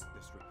suppose.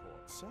 This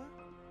report, sir?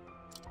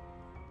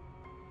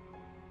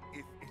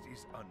 If it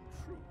is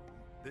untrue,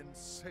 then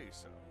say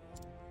so.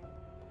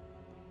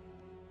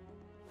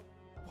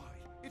 Why,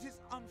 it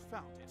is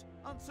unfounded,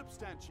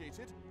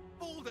 unsubstantiated,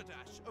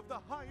 balderdash of the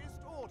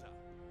highest order.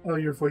 Oh,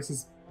 your voice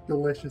is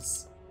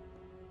delicious.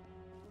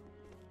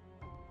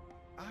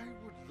 I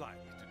would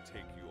like to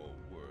take your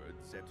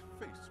words at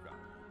face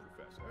value,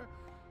 Professor,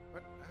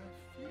 but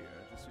I fear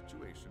the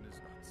situation is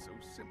not so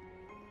simple.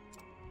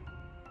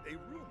 A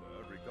rumor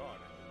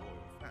regarding the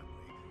royal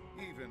family,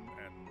 even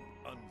an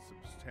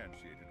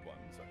unsubstantiated one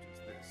such as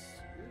this,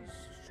 is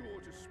sure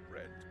to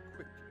spread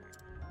quickly.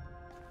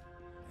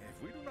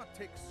 If we do not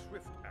take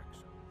swift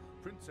action,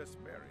 Princess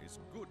Mary's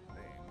good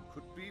name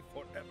could be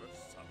forever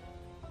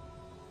sullied.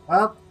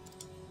 Well,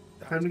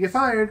 time to get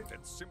fired.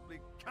 That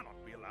simply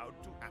cannot be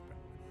allowed to happen.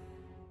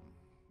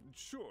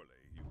 Surely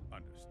you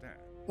understand.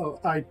 Oh,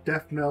 I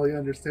definitely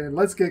understand.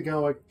 Let's get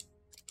going.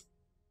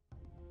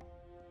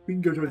 We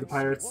can go join the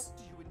pirates.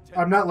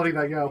 I'm not letting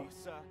that go.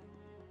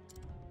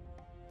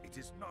 It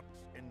is not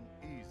an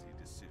easy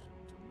decision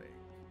to make.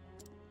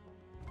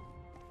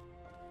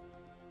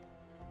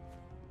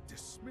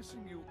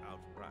 Dismissing you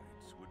outright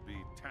would be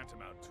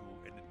tantamount to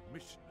an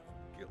admission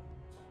of guilt.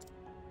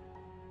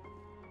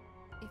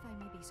 If I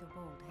may be so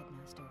bold,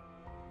 Headmaster,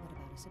 what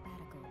about a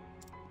sabbatical?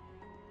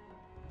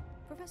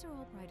 Professor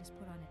Albright is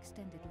put on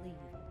extended leave,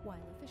 while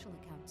official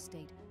accounts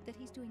state that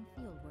he's doing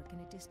field work in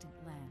a distant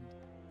land.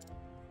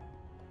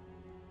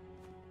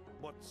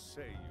 What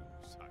say you,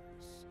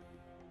 Cyrus?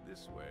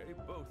 This way,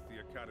 both the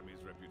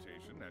Academy's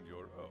reputation and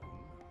your own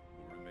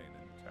will remain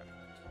intact.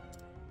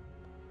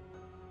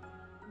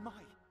 My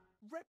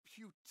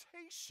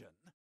reputation?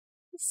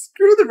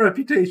 Screw the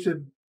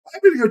reputation! I'm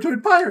gonna go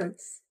join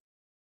pirates!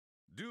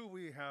 Do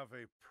we have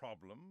a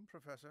problem,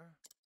 Professor?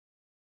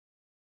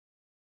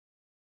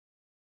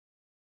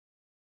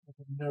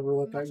 I'll never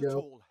let Not that at go.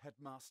 all,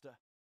 Headmaster.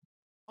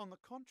 On the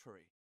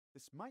contrary,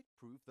 this might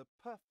prove the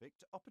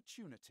perfect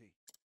opportunity.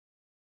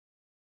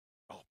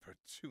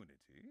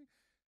 Opportunity?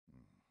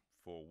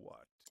 For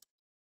what?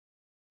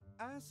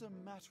 As a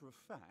matter of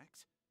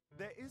fact,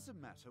 there is a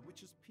matter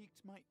which has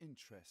piqued my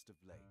interest of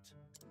late.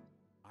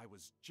 I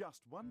was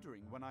just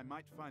wondering when I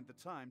might find the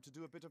time to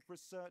do a bit of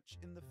research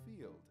in the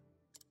field.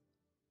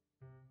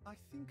 I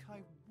think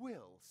I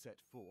will set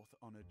forth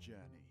on a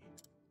journey.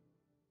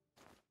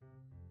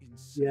 In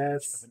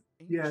search of an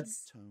ancient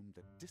tome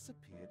that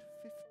disappeared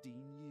 15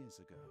 years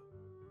ago.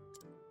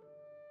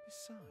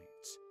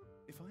 Besides,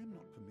 if I am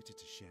not permitted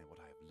to share what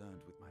I have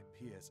learned with my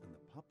peers and the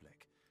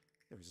public,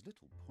 there is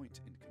little point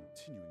in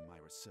continuing my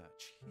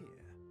research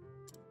here.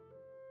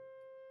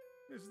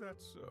 Is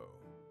that so?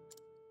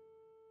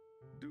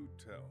 Do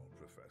tell,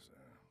 Professor.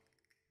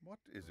 What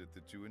is it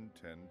that you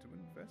intend to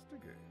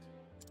investigate?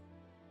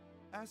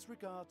 As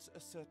regards a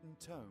certain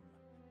tome.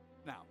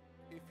 Now,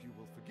 if you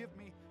will forgive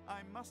me,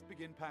 I must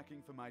begin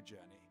packing for my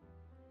journey.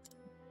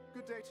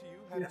 Good day to you,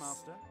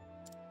 Headmaster.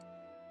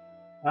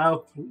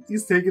 Wow,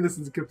 he's taking this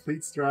in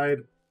complete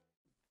stride.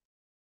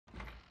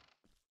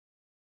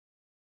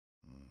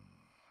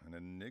 An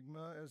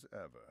enigma as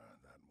ever,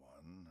 that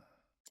one.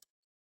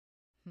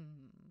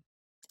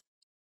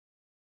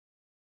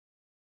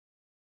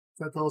 Is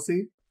that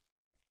Tulsi?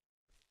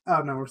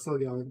 Oh no, we're still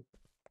going.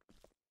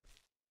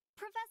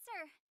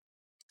 Professor!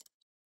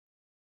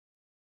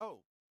 Oh,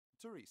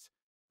 Cyrus,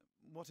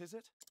 what is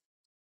it?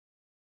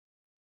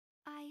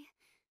 I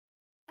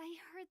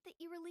heard that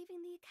you were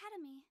leaving the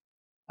academy.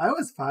 I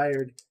was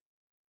fired.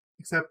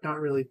 Except not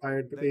really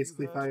fired, but Then you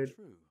basically heard fired.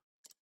 true.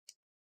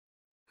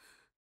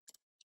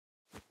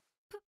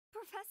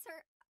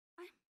 Professor,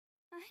 I'm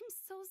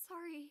so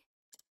sorry.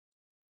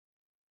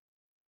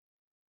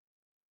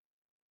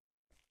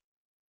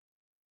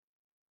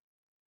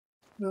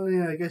 Oh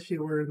yeah, I guess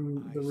you were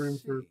in the I room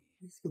for a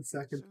see. split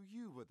second. So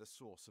you were the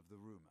source of the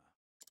rumor.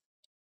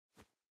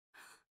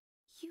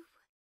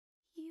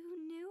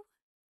 You knew?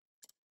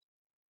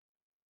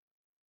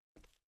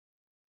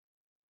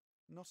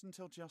 Not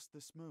until just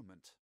this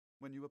moment,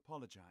 when you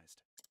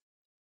apologized.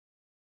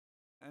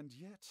 And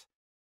yet,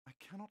 I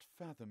cannot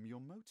fathom your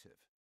motive.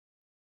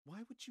 Why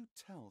would you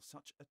tell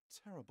such a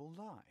terrible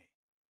lie?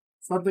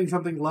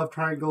 Something, love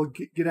triangle,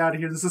 get out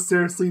of here. This is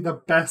seriously the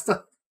best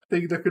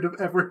thing that could have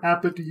ever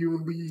happened to you.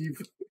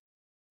 Leave.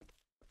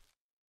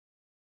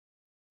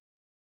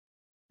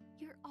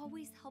 You're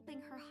always helping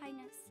Her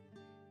Highness,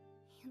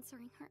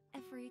 answering her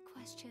every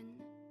question.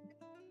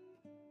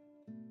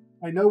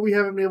 I know we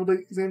haven't been able to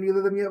examine either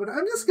of them yet, but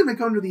I'm just gonna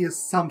go into the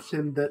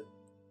assumption that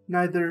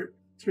neither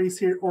Trace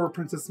here or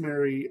Princess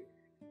Mary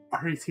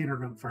are easy in her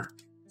room for.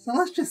 So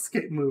let's just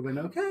get moving,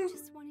 okay? I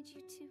just wanted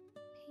you to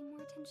pay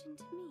more attention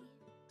to me.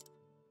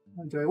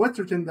 Enjoy. I would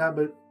search into that,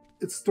 but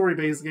it's a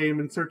story-based game,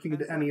 and searching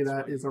into And any of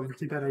that's that why is you a went really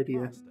to bad the idea.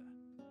 Headmaster.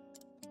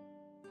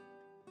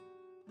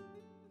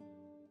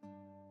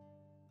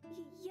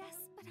 Yes,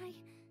 but I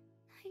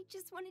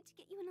just wanted to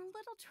get you in a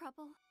little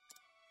trouble.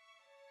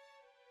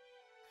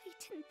 I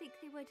didn't think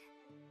they would.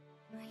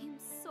 I am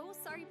so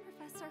sorry,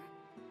 Professor.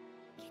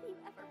 Can you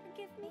ever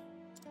forgive me?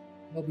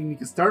 Well, I mean, you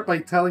can start by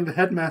telling the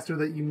headmaster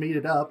that you made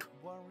it up.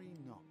 Worry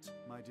not,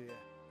 my dear.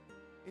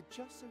 It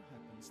just so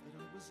happens that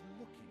I was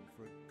looking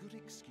for a good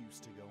excuse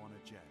to go on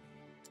a journey.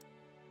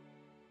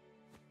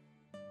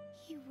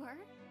 You were?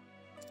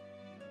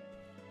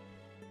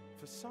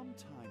 For some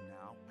time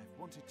now, I've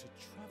wanted to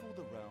travel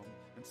the realm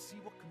and see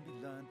what can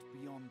be learned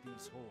beyond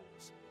these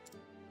halls.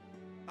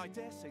 I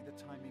dare say the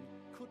timing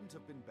couldn't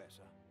have been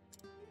better.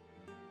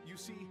 You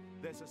see,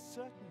 there's a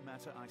certain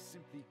matter I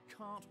simply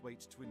can't wait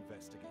to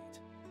investigate.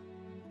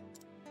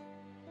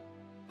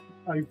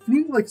 I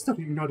really like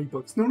studying naughty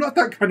books. No, not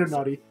that kind of So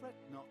naughty. fret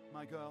not,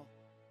 my girl.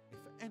 If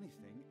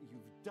anything,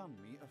 you've done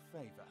me a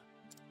favor.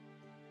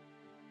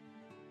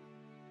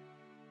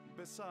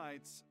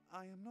 Besides,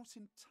 I am not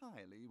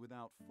entirely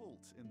without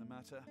fault in the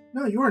matter.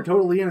 No, you are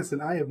totally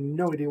innocent. I have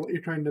no idea what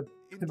you're trying to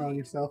pin on Indeed,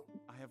 yourself.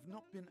 I have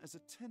not been as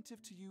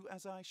attentive to you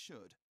as I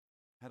should.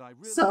 Had I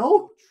realized So?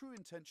 your true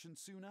intention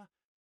sooner,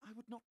 I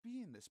would not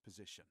be in this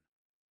position.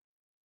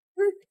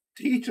 Your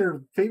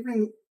teacher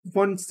favoring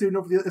one student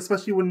over the other,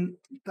 especially when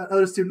that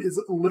other student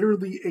is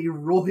literally a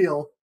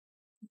royal.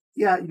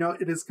 Yeah, you know,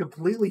 it is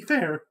completely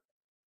fair.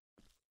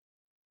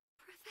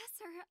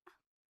 Professor,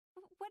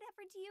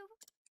 Whatever do you...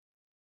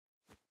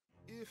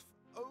 If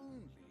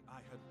only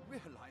I had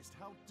realized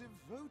how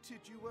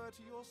devoted you were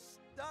to your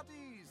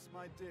studies,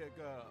 my dear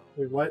girl.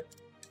 Wait, what?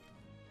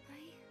 My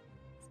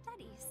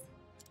studies.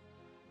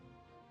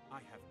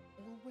 I have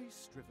always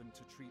striven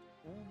to treat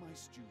all my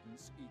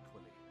students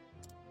equally.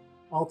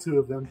 All 2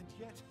 of them. And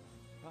yet,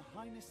 Her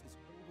Highness is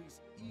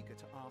always eager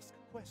to ask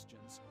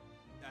questions,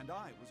 and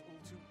I was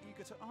all too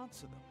eager to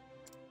answer them.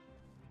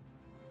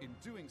 In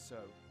doing so,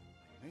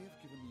 I may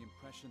have given the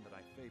impression that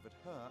I favored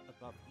her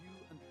above you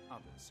and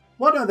others.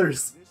 What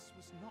others? This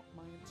was not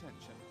my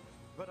intention,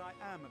 but I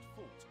am at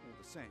fault all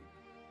the same.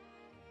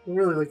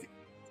 Really, like,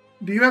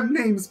 do you have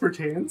names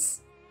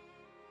perchance?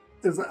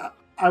 Because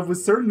I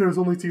was certain there was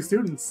only 2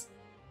 students.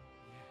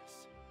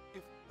 Yes,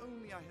 if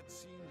only I had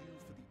seen you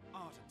for the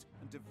ardent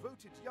and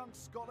devoted young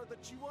scholar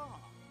that you are.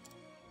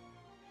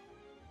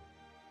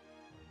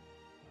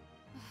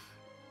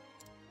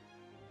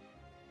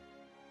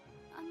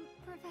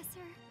 Professor...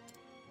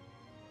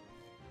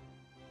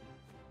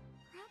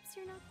 Perhaps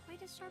you're not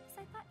quite as sharp as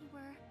I thought you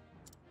were.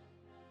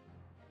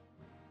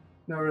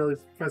 No, really,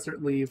 Professor,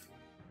 leave.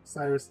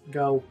 Cyrus,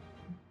 go.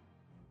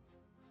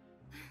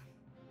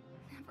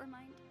 Never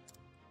mind.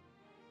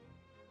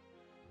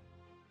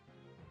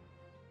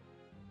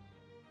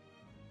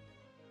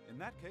 In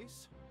that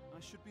case, I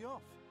should be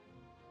off.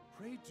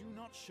 Pray do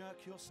not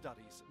shirk your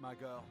studies, my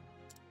girl.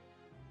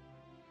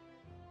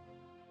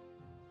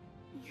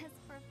 Yes,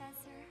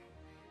 Professor.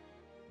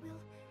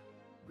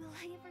 Will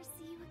I ever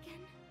see you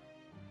again?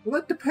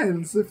 Well, that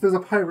depends if there's a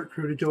pirate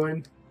crew to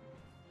join.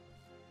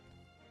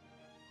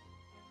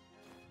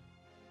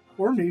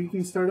 Or maybe you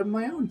can start up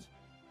my own.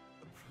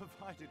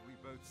 Provided we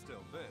both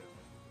still live.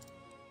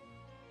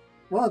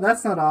 Well,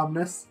 that's not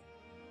ominous.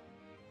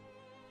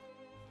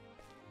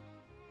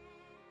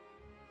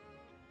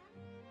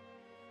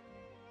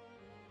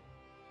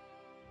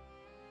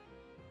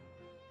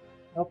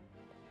 Oh.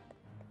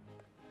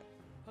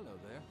 Hello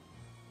there.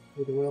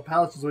 Oh, the Royal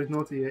Palace is always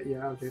naughty.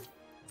 Yeah, okay.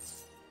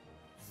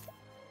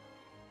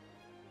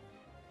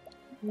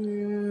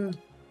 Yeah,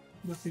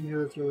 nothing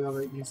here that's really all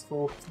that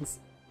useful since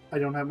I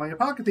don't have my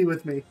Apocryphy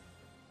with me.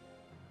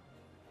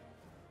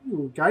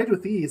 Ooh, Guide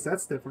with Ease,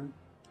 that's different.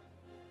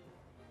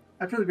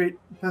 After the great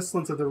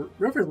pestilence of the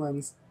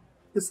Riverlands,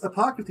 this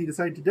Apocryphy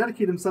decided to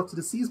dedicate himself to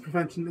disease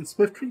prevention and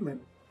swift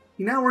treatment.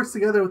 He now works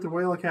together with the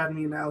Royal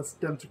Academy and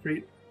Alice-Dem to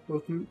create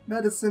both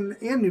medicine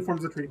and new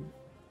forms of treatment.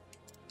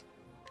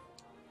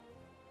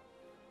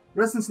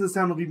 Residents of this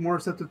town will be more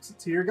receptive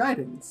to your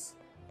guidance.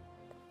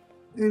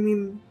 I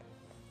mean,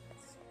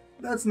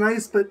 that's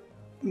nice, but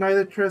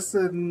neither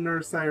Tressa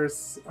nor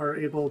Cyrus are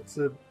able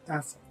to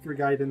ask for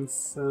guidance,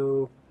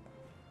 so...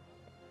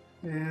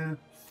 yeah.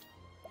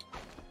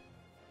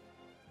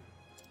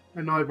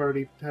 I know I've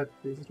already had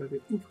reasons to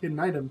do. Ooh, hidden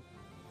item.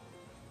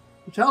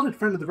 A childhood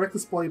friend of the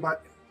reckless boy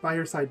by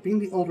her side, being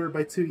the older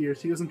by 2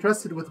 years, she was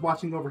entrusted with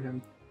watching over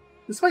him.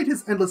 Despite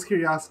his endless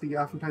curiosity,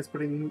 oftentimes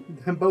putting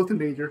them both in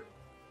danger,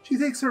 she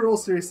takes her role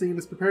seriously and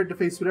is prepared to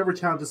face whatever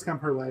challenges come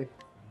her way.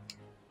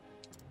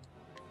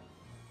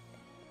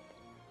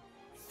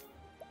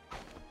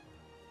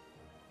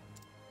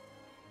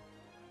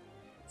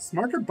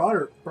 Smarter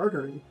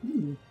bartering.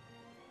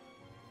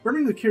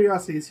 Burning with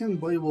curiosity, this young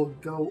boy will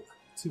go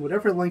to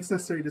whatever lengths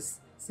necessary to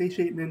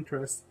satiate an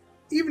interest,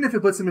 even if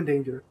it puts him in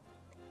danger.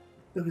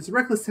 Though his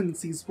reckless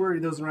tendencies worry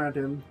those around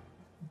him,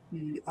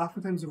 the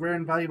oftentimes rare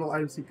and valuable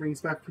items he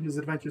brings back from his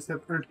adventures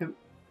have earned him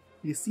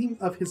the esteem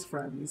of his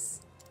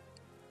friends.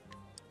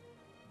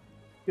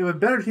 You have a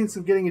better chance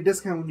of getting a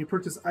discount when you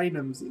purchase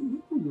items.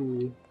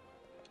 Ooh.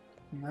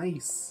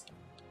 Nice.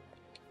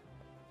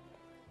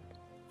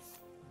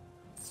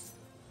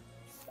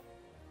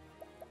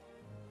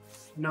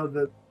 No,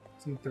 the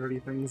 30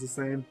 thing is the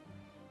same.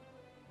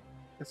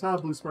 I saw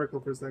a blue sparkle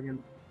for a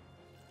second.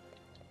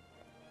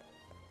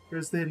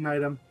 Here's the hidden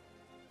item.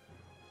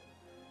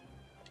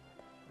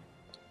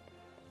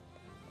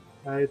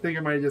 I think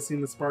I might have just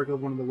seen the sparkle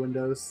of one of the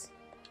windows.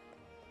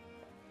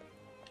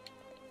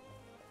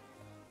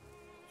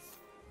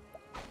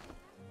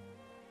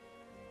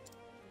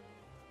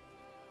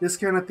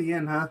 Discount at the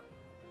inn, huh?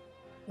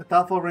 A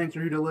thoughtful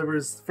ranger who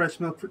delivers fresh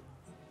milk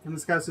from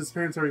his house to his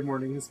parents every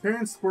morning. His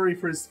parents worry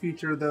for his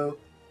future, though,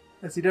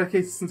 as he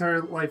dedicates his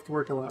entire life to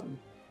work alone.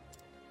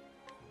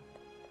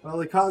 Well,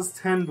 it cost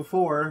 10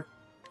 before.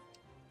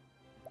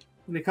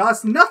 And it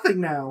costs nothing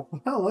now!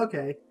 Well,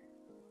 okay.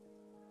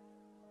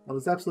 Well,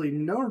 there's absolutely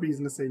no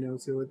reason to say no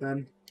to it,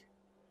 then.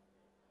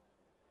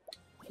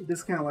 A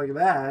discount like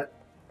that.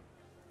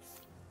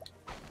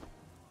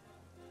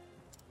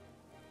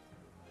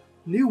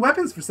 New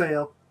weapons for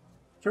sale!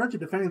 Charge of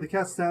defending the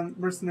castle town,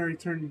 mercenary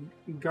turned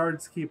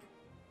guards keep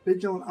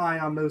vigilant eye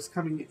on those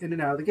coming in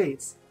and out of the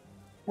gates.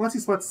 Once he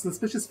spots a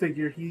suspicious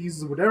figure, he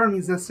uses whatever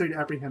means necessary to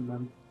apprehend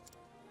them.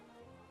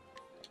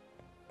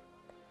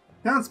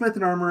 Town Smith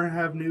and Armor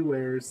have new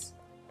wares.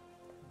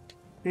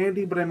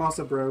 Handy, but I'm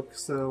also broke,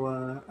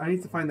 so I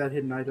need to find that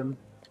hidden item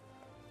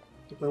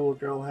that the little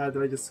girl had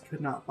that I just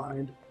could not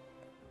find.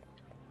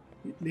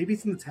 Maybe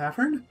it's in the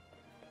tavern?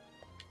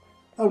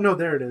 Oh no,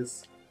 there it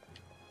is.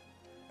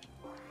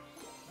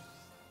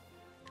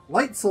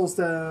 Light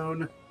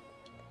Soulstone!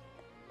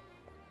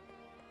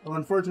 Well,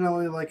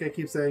 unfortunately, like I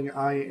keep saying,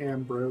 I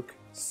am broke,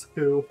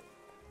 so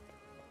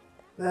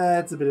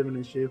that's a bit of an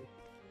issue.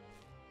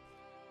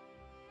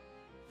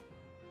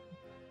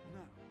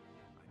 Now,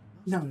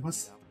 No, I I must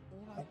must- find out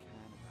all I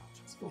can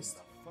about supposed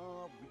the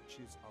far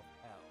reaches of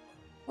hell.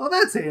 Oh,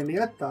 that's handy.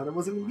 I thought it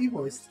wasn't going to be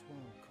voiced. My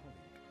erstwhile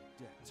colleague,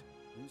 Det,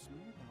 knows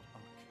more about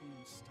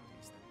arcane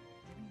studies than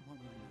anyone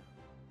I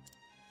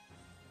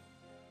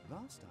know.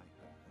 Last I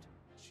heard,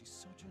 she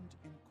sojourned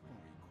in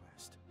Quarry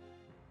Quest.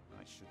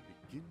 I should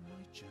begin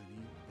my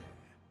journey there.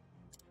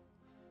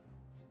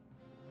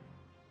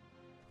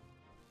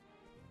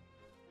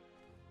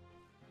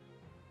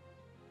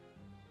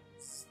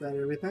 Is that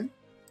everything?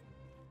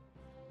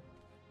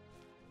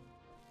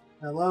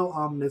 Hello,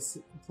 ominous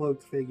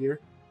cloaked figure.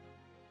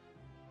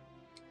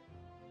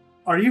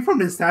 Are you from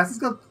the Assassin's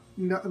Club?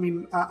 No, I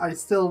mean, I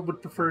still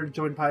would prefer to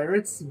join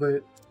pirates,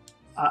 but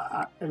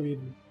I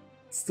mean,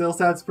 still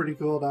sounds pretty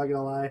cool, not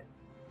gonna lie.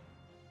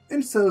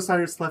 And so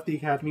Cyrus left the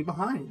academy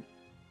behind,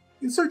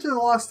 in search of the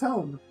lost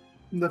home,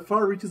 in the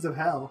far reaches of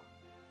hell.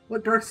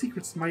 What dark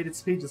secrets might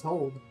its pages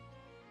hold?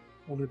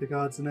 Only the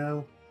gods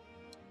know.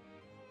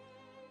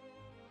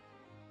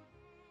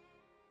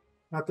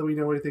 Not that we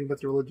know anything about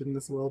the religion in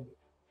this world.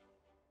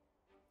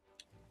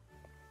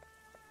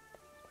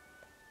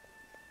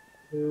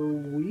 So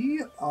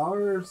we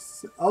are...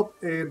 Oh,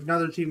 and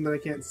another team that I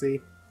can't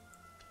see.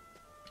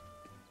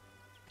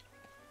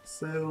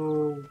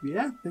 So,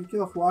 yeah, thank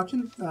you all for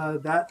watching.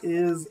 That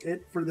is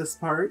it for this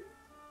part.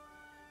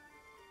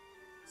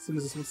 As soon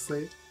as this one's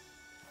saved.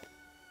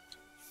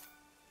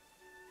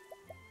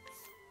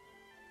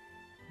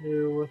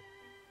 So,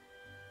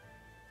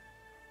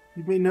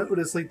 you may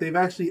notice, like, they've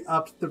actually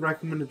upped the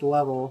recommended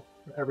level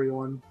for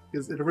everyone.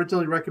 Because it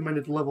originally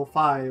recommended level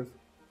 5.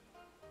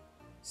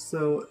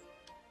 So,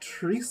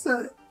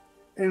 Teresa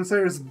and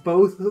Cyrus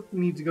both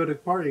need to go to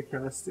Quarry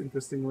Crest,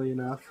 interestingly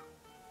enough.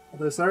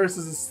 Although Cyrus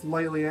is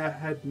slightly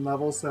ahead in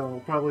level, so I'll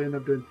probably end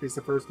up doing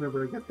Teresa first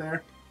whenever I get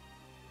there.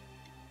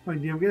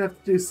 Mind you, I'm gonna have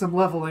to do some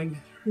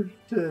leveling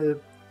to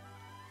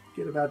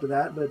get about to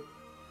that, but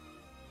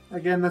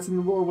again, that's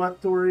something we'll have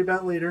to worry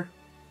about later.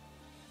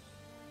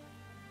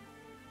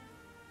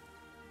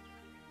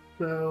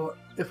 So,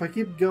 if I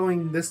keep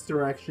going this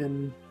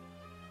direction,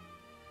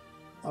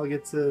 I'll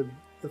get to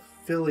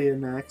Ophelia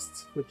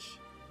next, which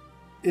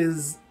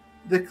is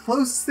the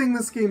closest thing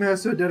this game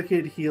has to a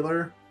dedicated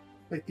healer.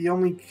 Like, the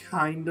only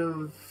kind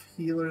of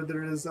healer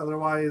there is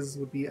otherwise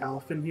would be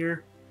Alphen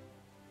here.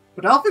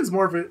 But Alphen's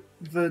more of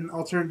an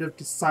alternative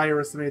to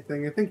Cyrus than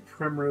anything. I think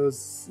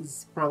Primrose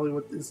is probably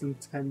what is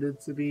intended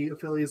to be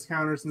Ophelia's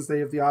counter, since they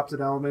have the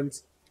opposite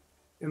element,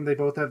 and they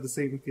both have the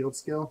same field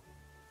skill.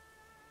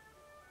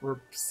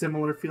 Or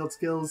similar field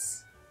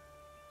skills.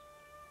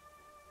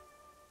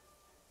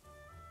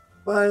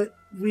 But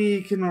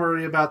we can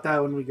worry about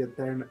that when we get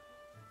there.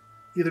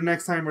 Either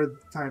next time or the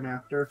time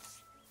after.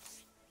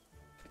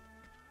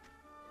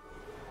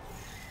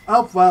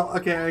 Oh, well,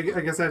 okay,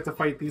 I guess I have to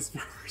fight these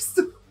first.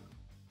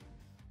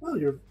 Well,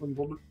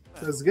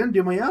 I was gonna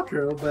do my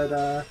outro,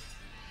 but,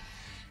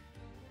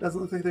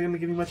 doesn't look like they're gonna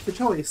give me much of a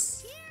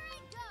choice.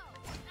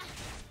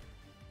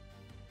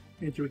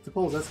 And you're weak to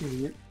pulls, that's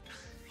convenient.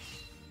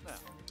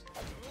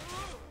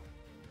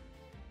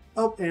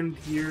 Oh, and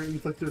you're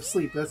inflicted with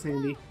sleep, that's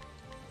handy.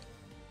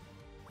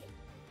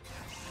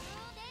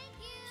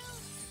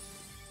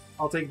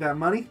 I'll take that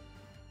money.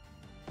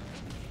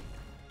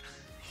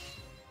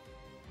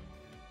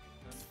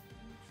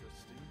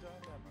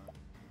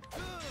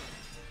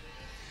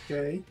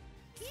 Okay.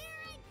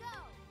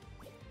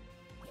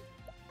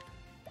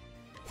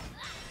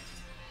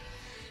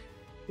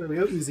 There we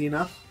go, easy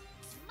enough.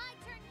 My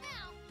turn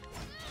now.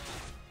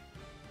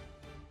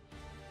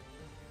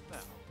 Now,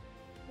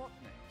 what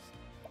next?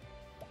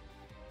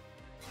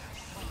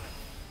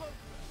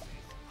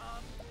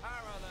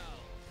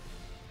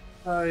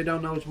 I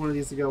don't know which one of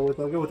these to go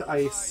with. I'll go with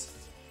ice.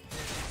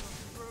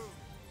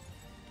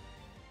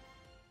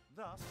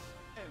 Thus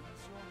ends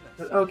your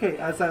But lesson. okay,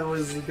 as I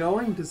was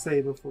going to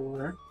say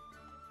before...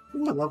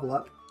 Ooh, I level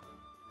up.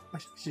 I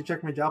should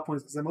check my job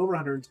points because I'm over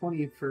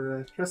 120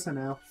 for Trissa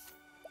now.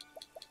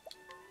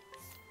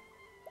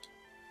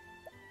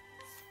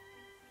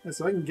 Yeah,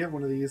 so I can get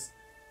one of these.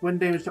 1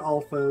 damage to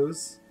all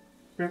foes.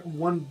 Grant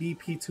 1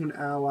 BP to an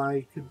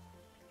ally. Could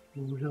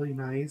be really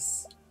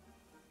nice.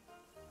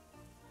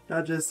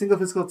 Dodge a single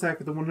physical attack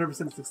with a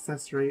 100%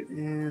 success rate.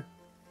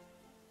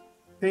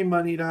 Pay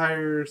money to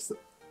hire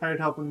hired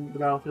help in the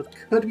battlefield.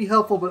 Could be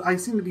helpful, but I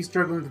seem to be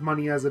struggling with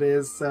money as it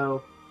is,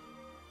 so...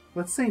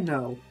 Let's say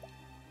no.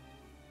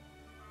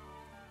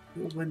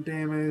 1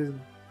 damage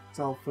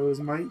to all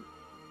foes might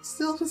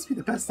still just be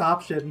the best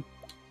option.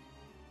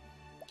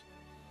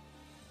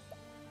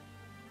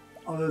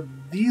 Although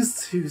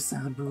these two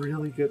sound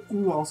really good.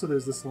 Ooh, also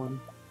there's this one.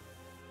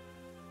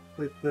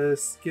 Like the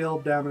skill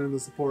down in the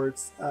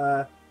supports.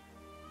 I'm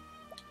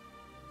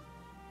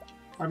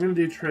gonna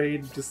do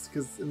trade just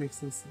because it makes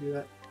sense to do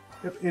that.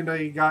 Yep, and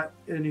I got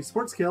a new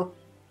support skill.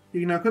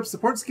 You can now equip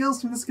support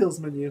skills from the skills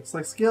menu.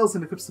 Select skills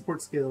and equip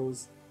support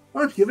skills.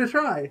 Why don't you give it a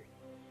try?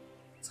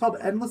 It's called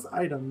Endless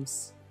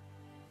Items.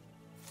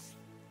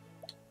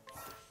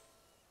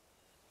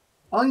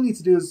 All you need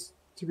to do is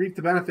to reap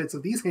the benefits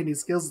of these handy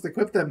skills is to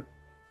equip them.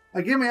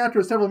 I gave my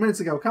outro several minutes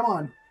ago. Come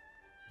on.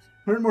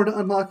 Learn more to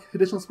unlock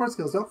additional support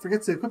skills. Don't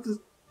forget to equip the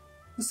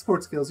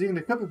support skills. You can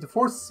equip up to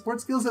 4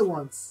 support skills at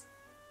once.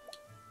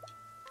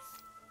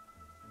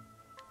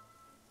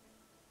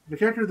 If the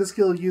character of the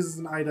skill uses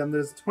an item,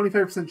 there's a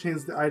 25%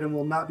 chance the item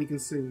will not be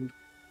consumed.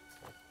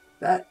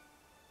 That...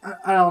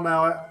 I don't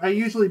know. I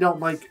usually don't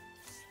like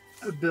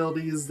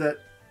abilities that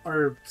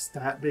are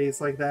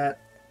stat-based like that.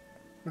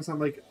 Or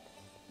something like,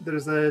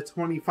 there's a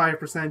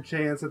 25%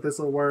 chance that this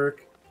will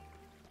work.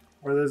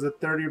 Or there's a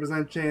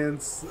 30%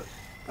 chance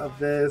of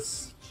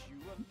this.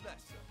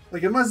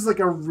 Like, unless it's like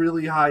a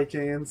really high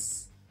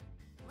chance.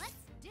 Let's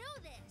do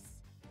this.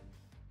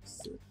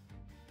 So,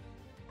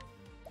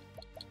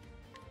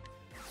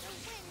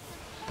 The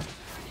winds of are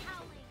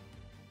howling.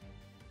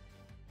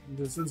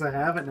 since I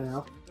have it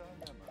now.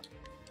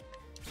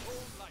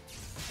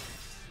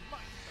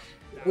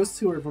 Those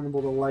two are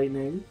vulnerable to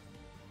lightning.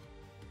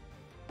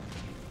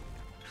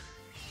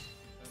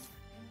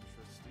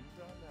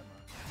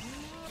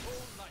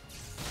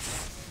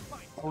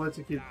 I'll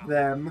execute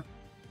them.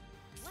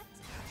 What?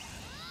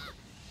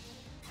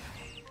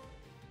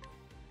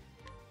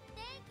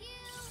 Thank you.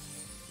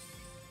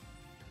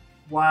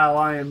 Wow,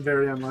 I am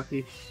very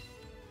unlucky.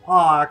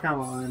 Aw, come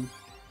on.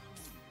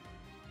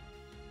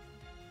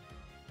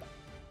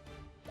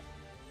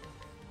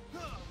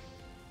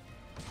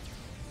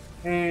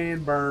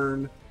 And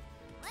burn.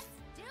 Let's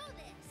do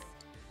this.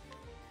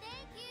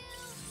 Thank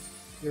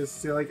you.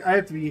 Just like I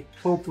have to be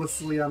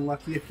hopelessly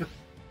unlucky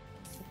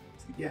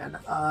again.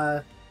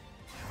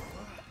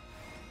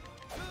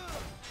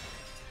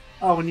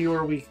 Oh, and you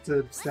are weak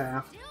to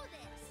staff. Do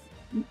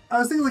this. I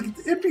was thinking, like,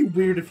 it'd be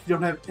weird if you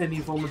don't have any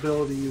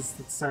vulnerabilities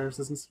that Cyrus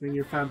doesn't screen.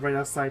 You're found right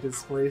outside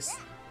his place.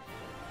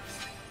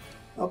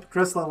 Oh,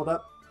 Chris leveled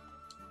up.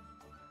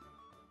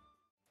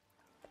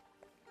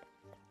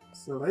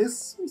 So I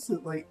just,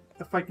 like,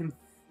 if I can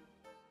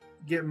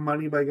get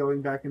money by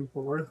going back and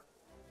forth.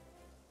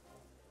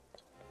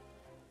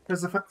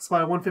 There's a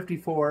spot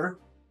 154.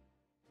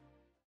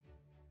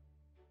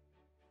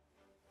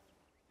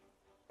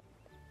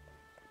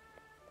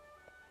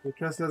 The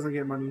trust doesn't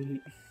get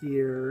money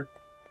here.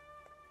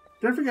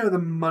 Don't forget how the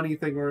money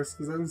thing works,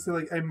 because I was say,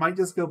 like, I might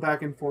just go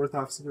back and forth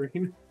off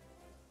screen.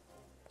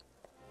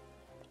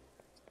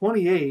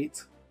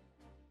 28.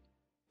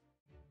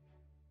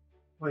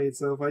 Wait,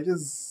 so if I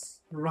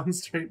just run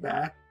straight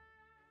back.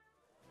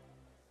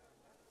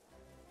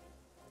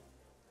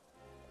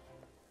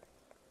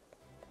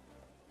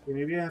 Okay,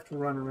 maybe I have to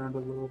run around a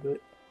little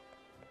bit.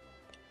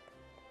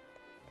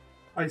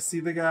 I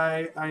see the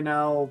guy. I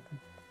don't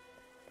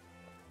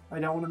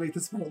want to make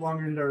this part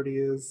longer than it already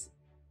is.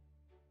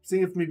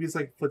 Seeing if maybe it's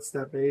like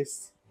footstep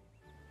based.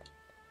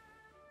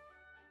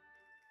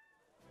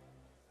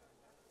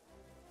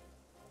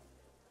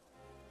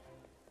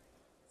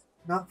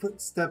 Not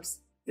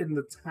footsteps in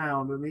the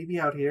town, but maybe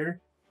out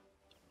here.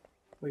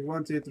 Like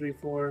 1, 2, 3,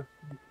 4,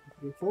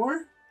 3,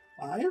 4,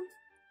 5?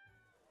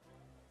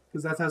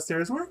 Because that's how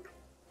stairs work?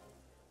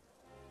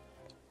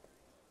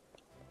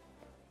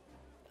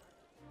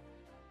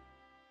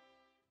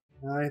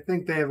 I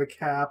think they have a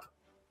cap.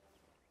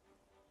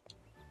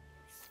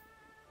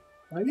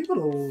 I'm able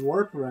to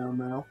warp around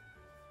now.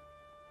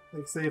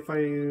 Like, say if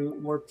I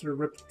warp through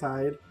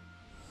Riptide.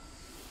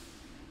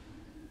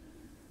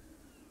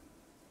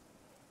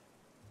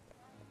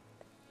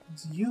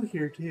 There's you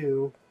here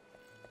too.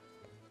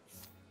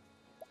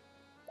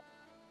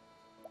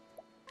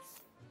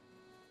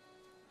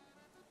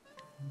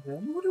 And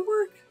then would it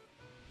work?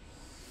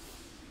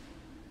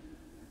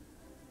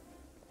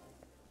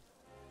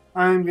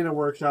 I'm gonna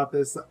workshop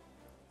this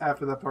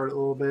after that part a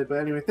little bit. But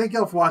anyway, thank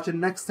y'all for watching.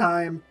 Next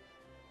time,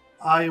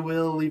 I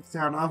will leave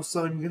town.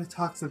 Also, I'm going to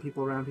talk to some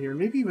people around here.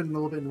 Maybe even a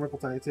little bit in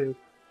Riptide, too.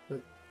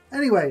 But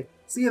anyway,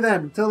 see you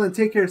then. Until then,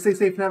 take care, stay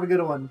safe, and have a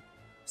good one.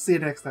 See you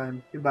next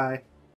time. Goodbye.